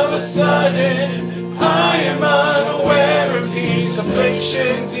of a sudden I am unaware of his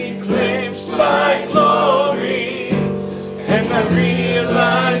afflictions eclipsed by glory, and I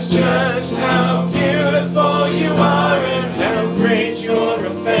realize just how beautiful you are and how great your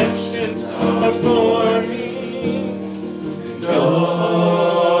affections are for me. And oh,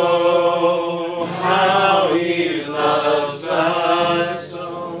 how he loves us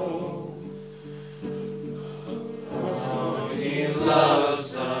so. How he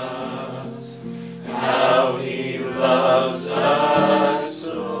loves us. How he loves us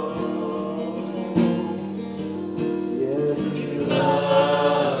so. He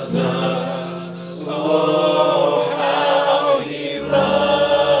loves us. Oh, how he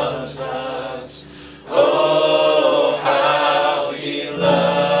loves us. Oh, how he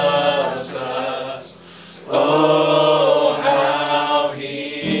loves us. Oh, how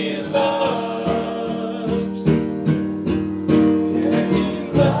he loves. Yeah,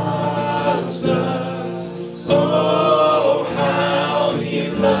 he loves us. Oh, how he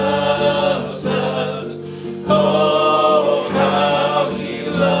loves us. Oh, how he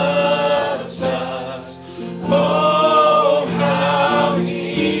loves us. Oh, how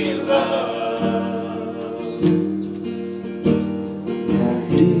he loves.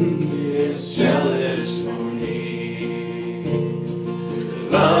 He is jealous for me. He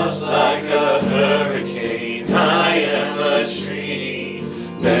loves like a hurricane. I am a tree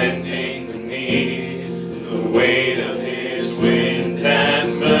bending beneath the weight of his wind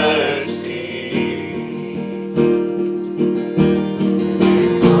and mercy.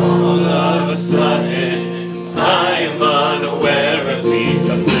 All of a sudden, I am unaware of these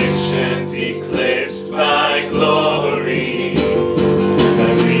afflictions eclipsed by glory. And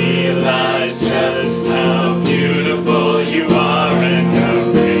I realize just how beautiful you are and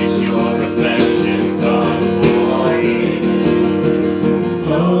how great your affections are for me.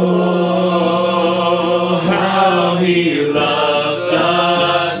 Oh, how he loves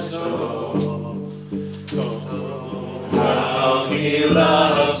us so. How he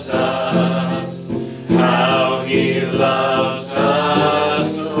loves us, how he loves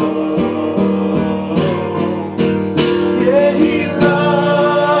us so. Yeah, he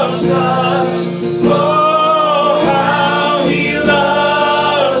loves us. Oh, how he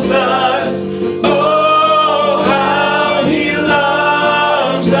loves us. Oh, how he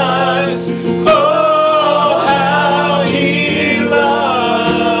loves us. Oh, how he loves.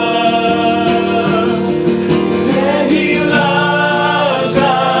 Yeah, he loves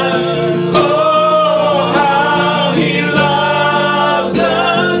us. Oh, how he loves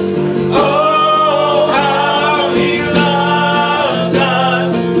us. Oh, how he loves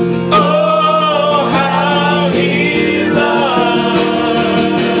us. Oh, how he loves.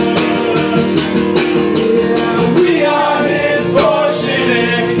 Yeah, we are his portion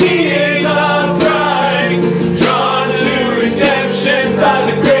and he is our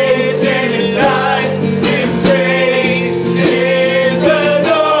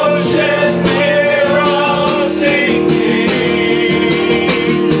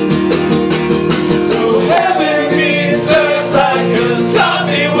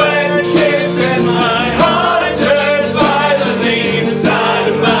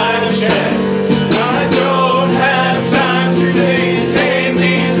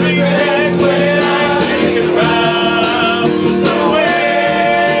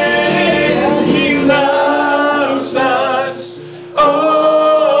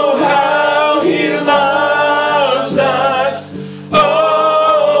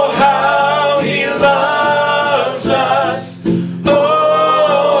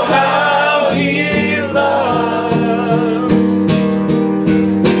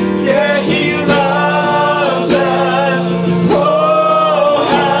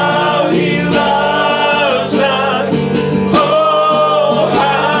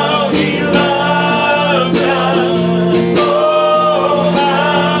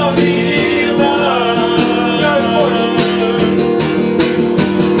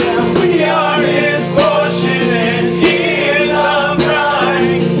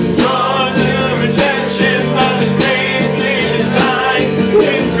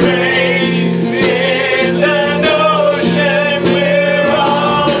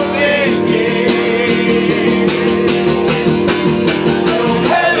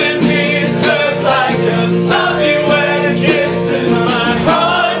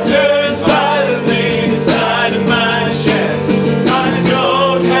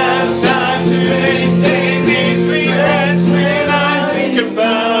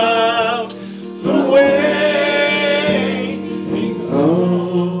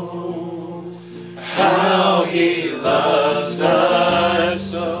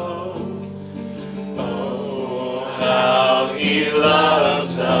He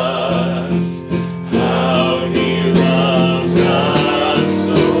loves us, how He loves us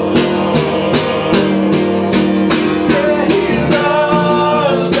so. Yeah, He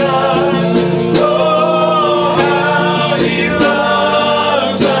loves us, oh, how He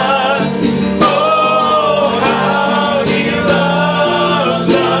loves us, oh, how He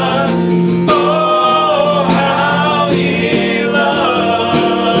loves us, oh, how He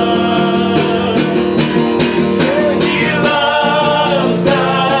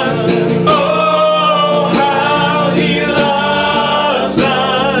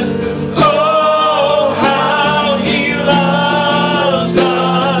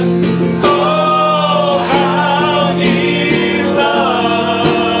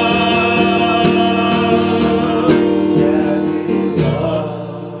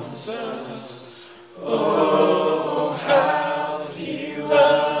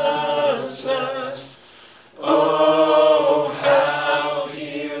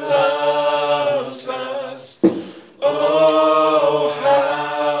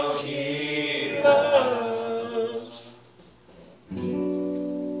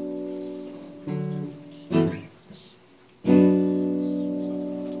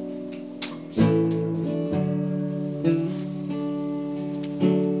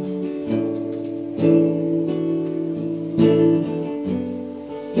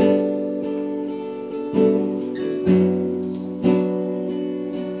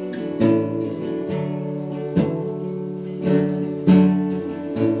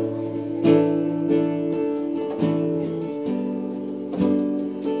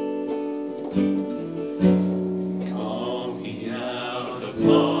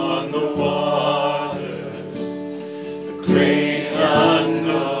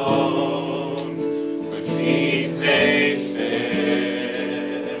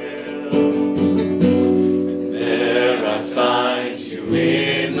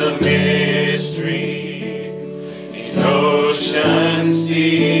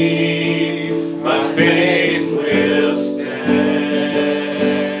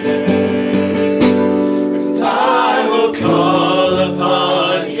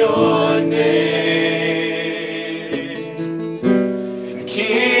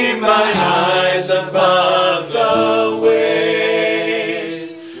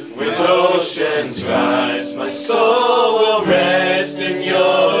rise, my soul will rest in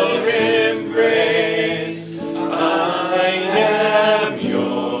your embrace. I am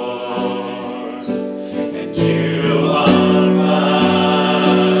yours, and you are mine.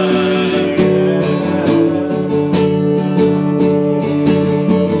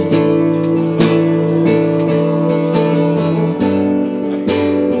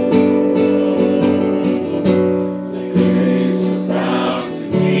 My grace abounds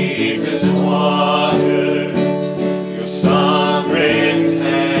in deepest waters. Your sovereign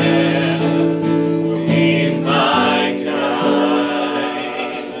hand will be my guide.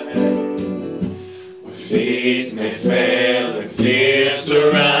 Where feet may fail and fear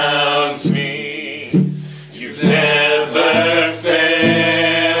surrounds me, you've never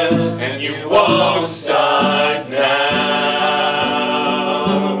failed, and you won't start now.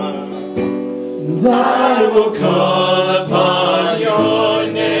 And I will call upon your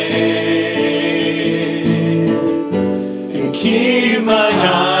name and keep my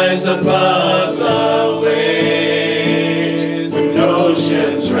eyes above the waves. When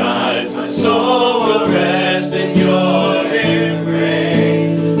oceans rise, my soul will rest in your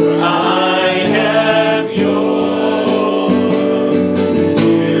embrace. For I am yours, and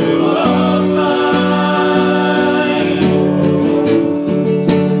you are mine.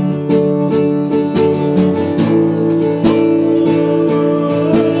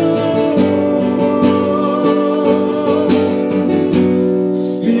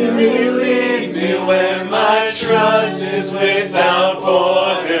 Spirit, lead me where my trust is without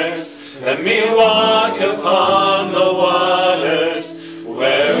borders. Let me walk upon the waters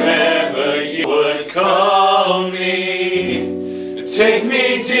wherever you would call me. Take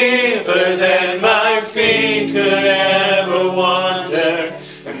me deeper than my feet could ever wander,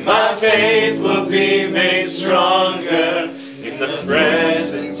 and my faith will be made stronger in the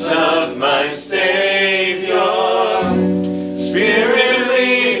presence of my Savior. Spirit,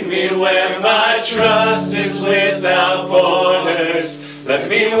 lead me where my trust is without borders. Let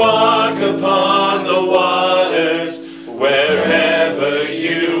me walk upon the waters wherever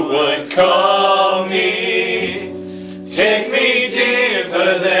you would call me. Take me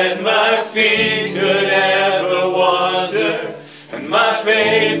deeper than my feet could ever wander, and my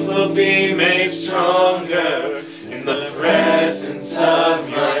faith will be made stronger in the presence of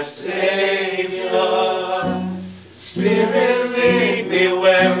my Savior. Spirit,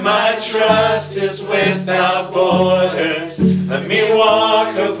 trust is without borders. Let me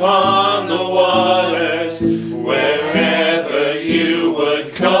walk upon the waters wherever you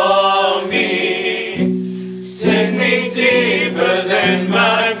would call me. Take me deeper than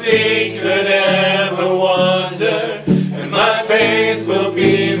my feet could ever wander, and my faith will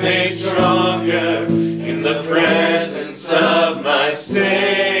be made stronger in the presence of my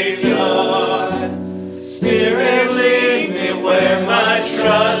Savior. Spirit, lead me where my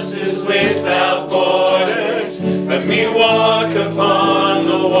trust is without borders. Let me walk upon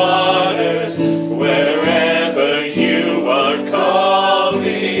the waters wherever you are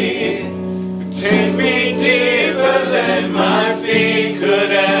calling. Take me deeper than my feet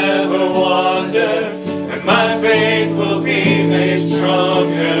could ever wander, and my faith will be made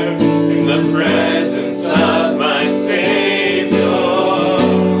stronger in the presence of my Savior.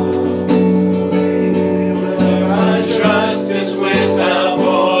 Where my trust is without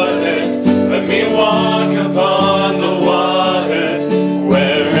borders, let me walk upon the waters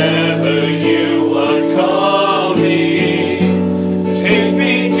wherever you are calling. Take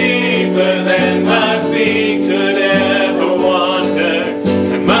me deeper than my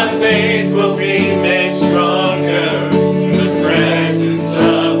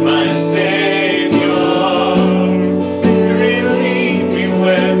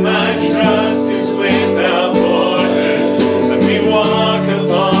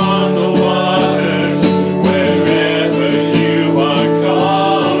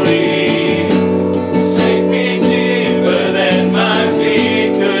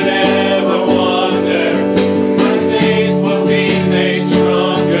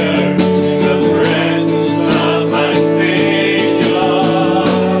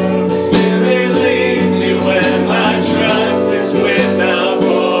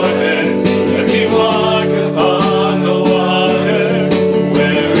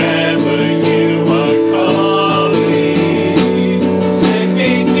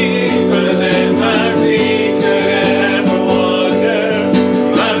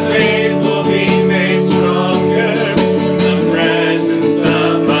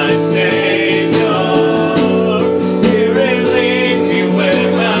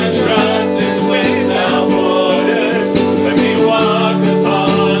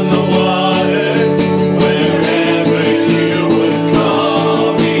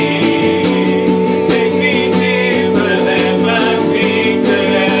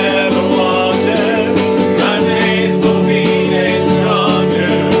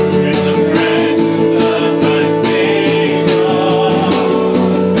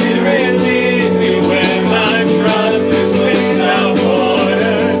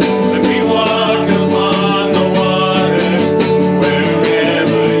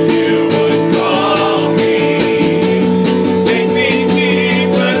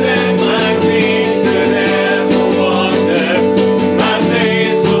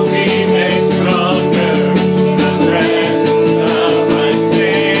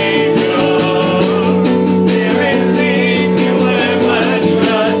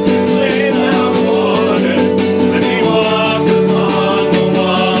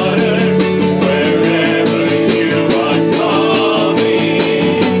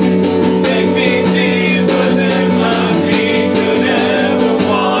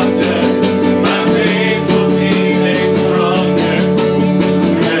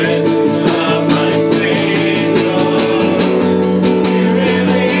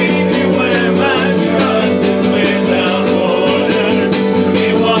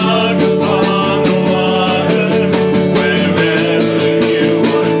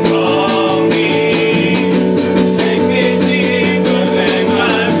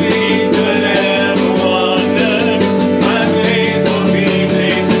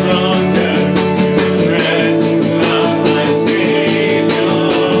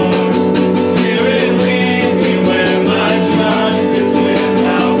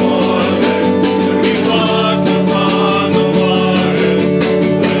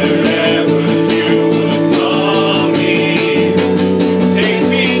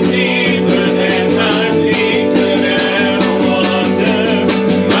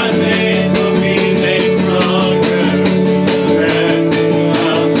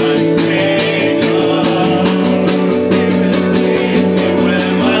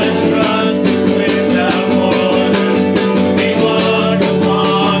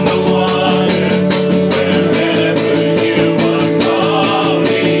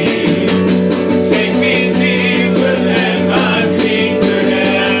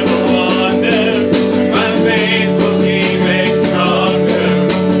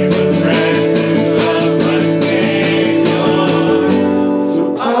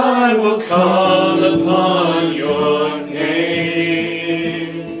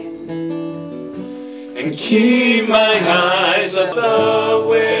the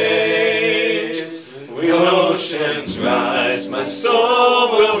waves, when oceans rise, my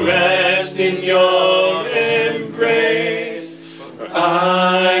soul will rest in your embrace. For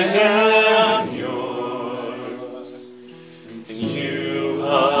I am yours, and you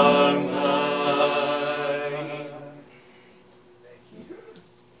are mine.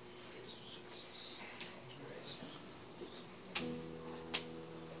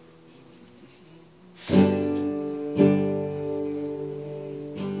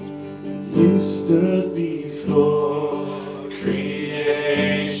 You stood before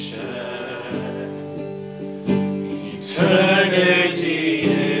creation, eternity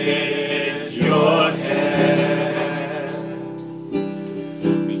in your hand.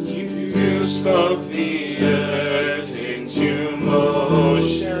 You spoke the earth into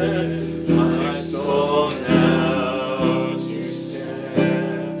motion, my soul now to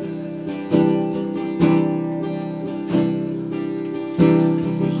stand.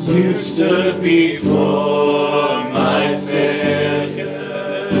 You stood before my failures,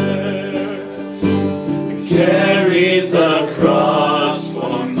 carried the cross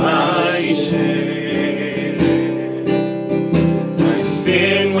for my shame. My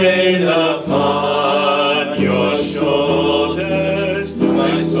sin weighed upon your shoulders,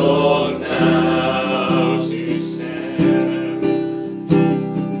 my soul now to stand.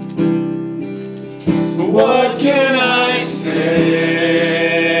 So what can I say?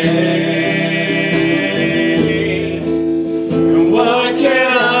 What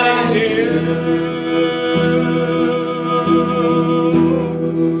can I do?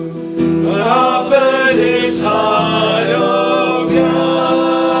 But offer this heart, oh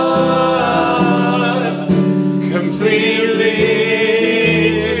God, completely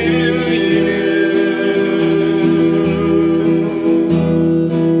to you.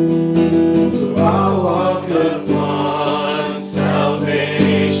 So I'll walk upon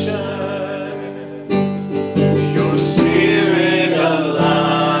salvation, your Spirit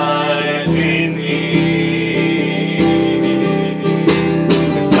alive in me.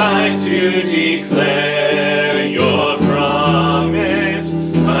 It's time to declare your promise,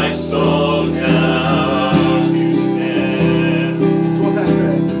 my soul now to stand.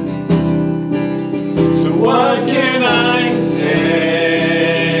 So what can I say?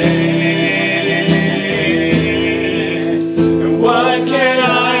 So what can I say? And what can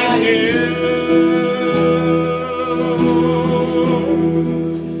I do?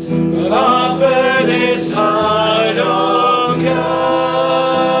 But offer this heart, oh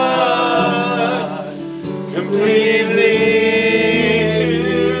God, completely to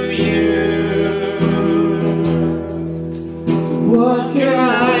you. So what can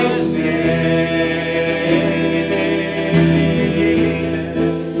I say?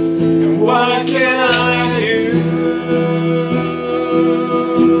 And what can I do?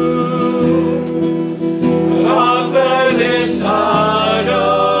 But offer this heart,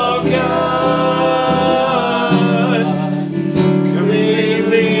 oh God,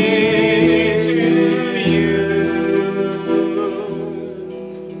 completely to you.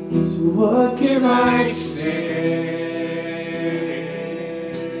 So what can I say?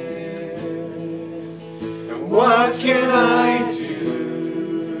 And what can I do?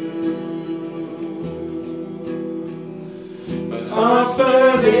 But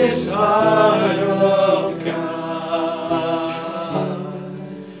offer this heart, oh God,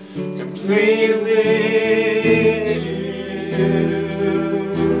 completely to you.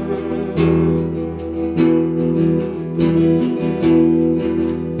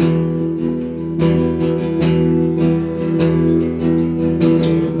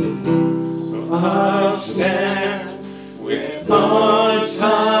 So I'll stand with arms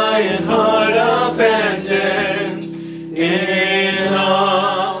high and heart abandoned, in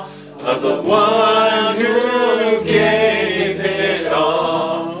awe of the one who gave it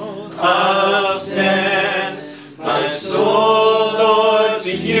all. I'll stand, my soul, Lord,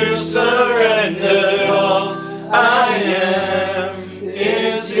 to you surrender all. I am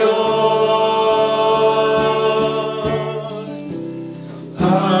is yours.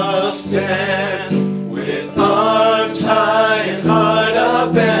 I'll stand with arms high and heart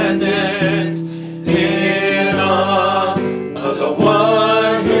abandoned, in awe of the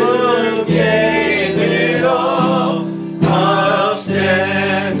one who gave it all. I'll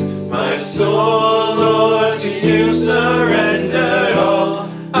stand, my soul, Lord, to you surrender all.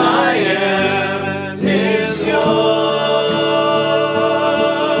 I am is yours.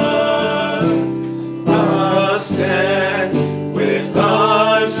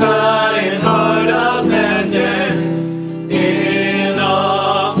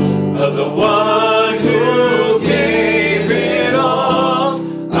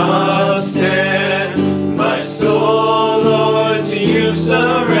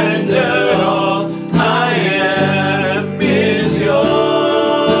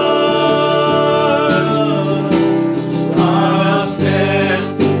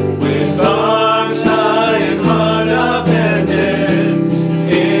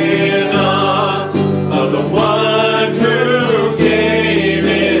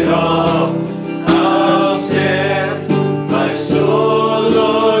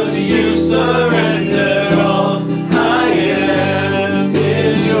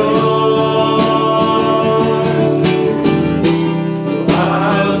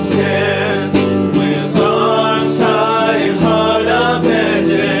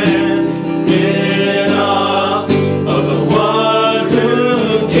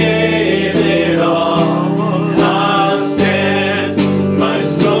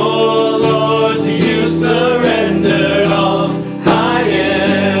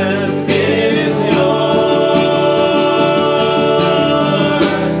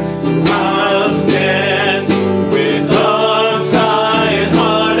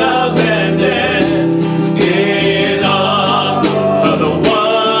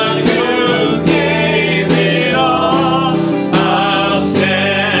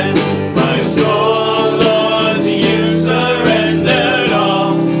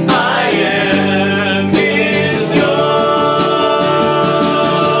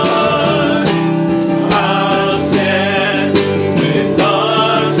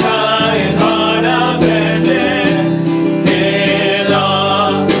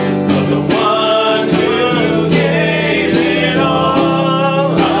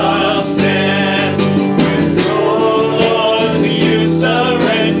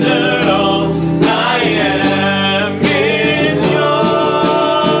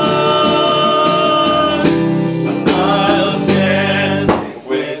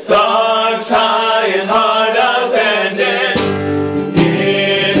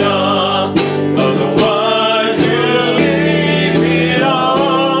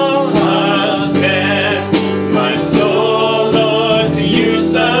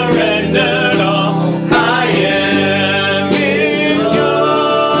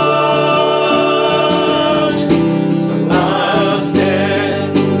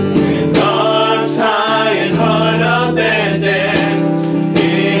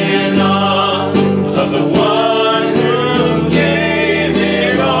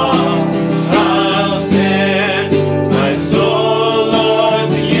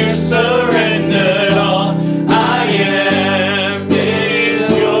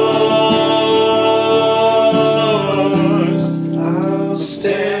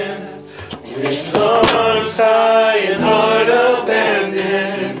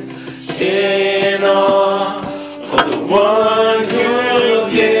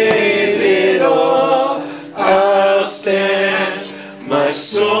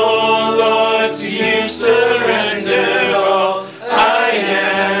 to you surrender all. I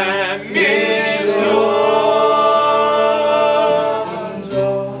am is yours.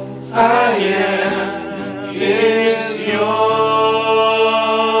 I am is yours.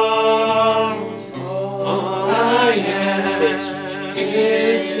 All I am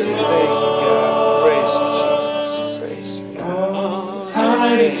is yours. Praise you, God. All I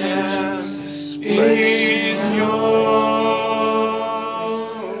am is yours.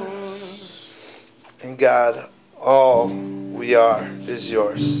 And God, all we are is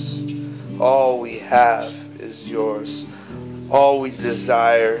yours. All we have is yours. All we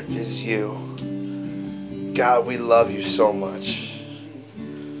desire is you. God, we love you so much.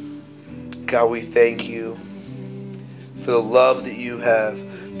 God, we thank you for the love that you have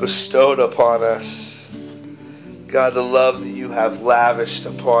bestowed upon us. God, the love that you have lavished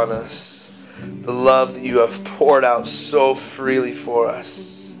upon us. The love that you have poured out so freely for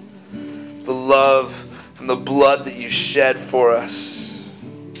us. The love and the blood that you shed for us.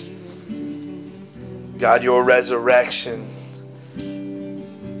 God, your resurrection.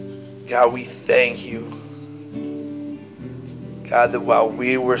 God, we thank you. God, that while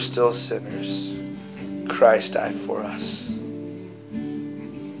we were still sinners, Christ died for us.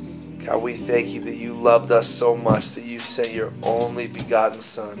 God, we thank you that you loved us so much that you sent your only begotten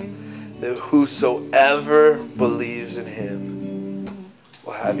Son, that whosoever believes in him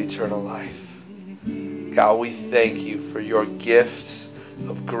will have eternal life. God, we thank you for your gift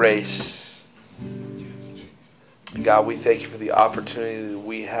of grace. God, we thank you for the opportunity that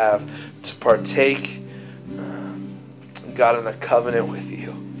we have to partake, God, in a covenant with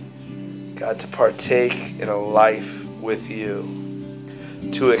you. God, to partake in a life with you.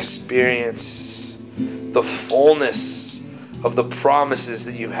 To experience the fullness of the promises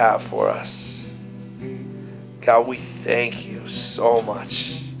that you have for us. God, we thank you so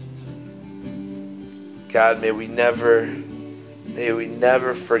much. God, may we never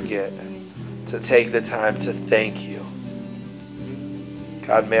forget to take the time to thank you.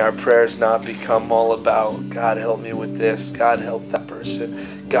 God, may our prayers not become all about, God, help me with this. God, help that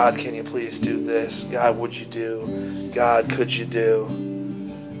person. God, can you please do this? God, would you do? God, could you do?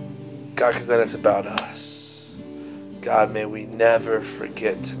 God, because then it's about us. God, may we never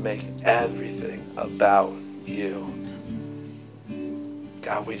forget to make everything about you.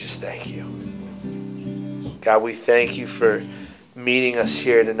 God, we just thank you. God, we thank you for meeting us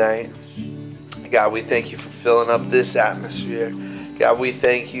here tonight. God, we thank you for filling up this atmosphere. God, we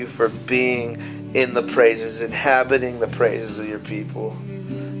thank you for being in the praises, inhabiting the praises of your people.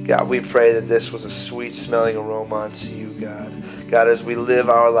 God, we pray that this was a sweet smelling aroma unto you, God. God, as we live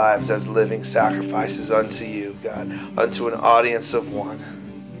our lives as living sacrifices unto you, God, unto an audience of one.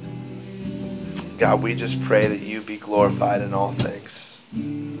 God, we just pray that you be glorified in all things.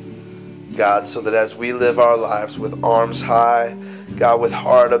 God, so that as we live our lives with arms high, God, with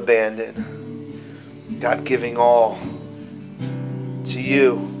heart abandoned, God, giving all to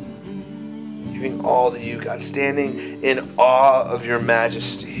you, giving all to you, God, standing in awe of your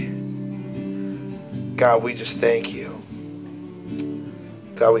majesty. God, we just thank you.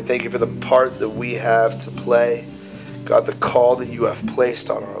 God, we thank you for the part that we have to play. God, the call that you have placed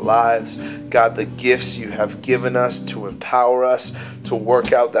on our lives. God, the gifts you have given us to empower us to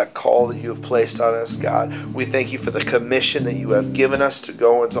work out that call that you have placed on us. God, we thank you for the commission that you have given us to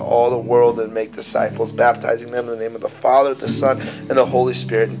go into all the world and make disciples, baptizing them in the name of the Father, the Son, and the Holy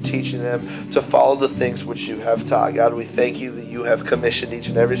Spirit, and teaching them to follow the things which you have taught. God, we thank you that you have commissioned each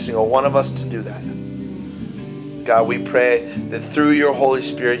and every single one of us to do that. God, we pray that through your Holy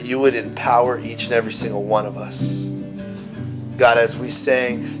Spirit, you would empower each and every single one of us. God, as we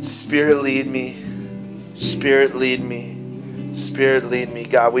sang, Spirit lead me, Spirit lead me, Spirit lead me.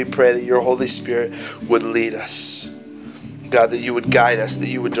 God, we pray that your Holy Spirit would lead us. God, that you would guide us, that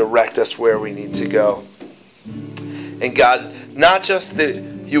you would direct us where we need to go. And God, not just that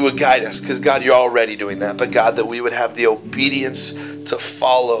you would guide us, because God, you're already doing that, but God, that we would have the obedience to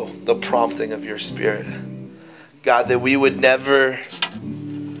follow the prompting of your Spirit. God, that we would never,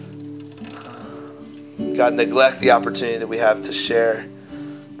 God, neglect the opportunity that we have to share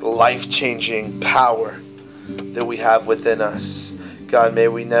the life-changing power that we have within us. God, may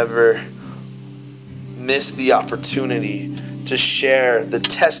we never miss the opportunity to share the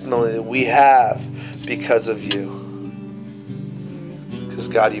testimony that we have because of you. Because,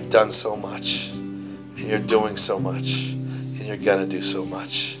 God, you've done so much, and you're doing so much, and you're going to do so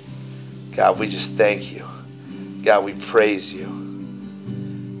much. God, we just thank you. God, we praise you.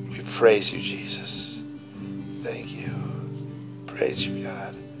 We praise you, Jesus. Thank you. Praise you,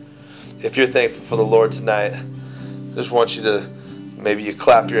 God. If you're thankful for the Lord tonight, I just want you to Maybe you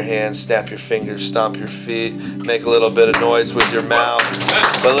clap your hands, snap your fingers, stomp your feet, make a little bit of noise with your mouth.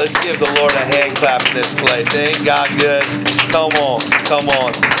 But let's give the Lord a hand clap in this place. Ain't God good? Come on, come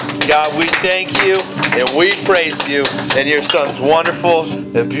on. God, we thank you and we praise you in your Son's wonderful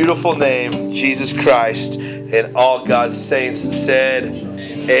and beautiful name, Jesus Christ. And all God's saints said,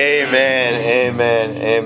 amen, amen, amen.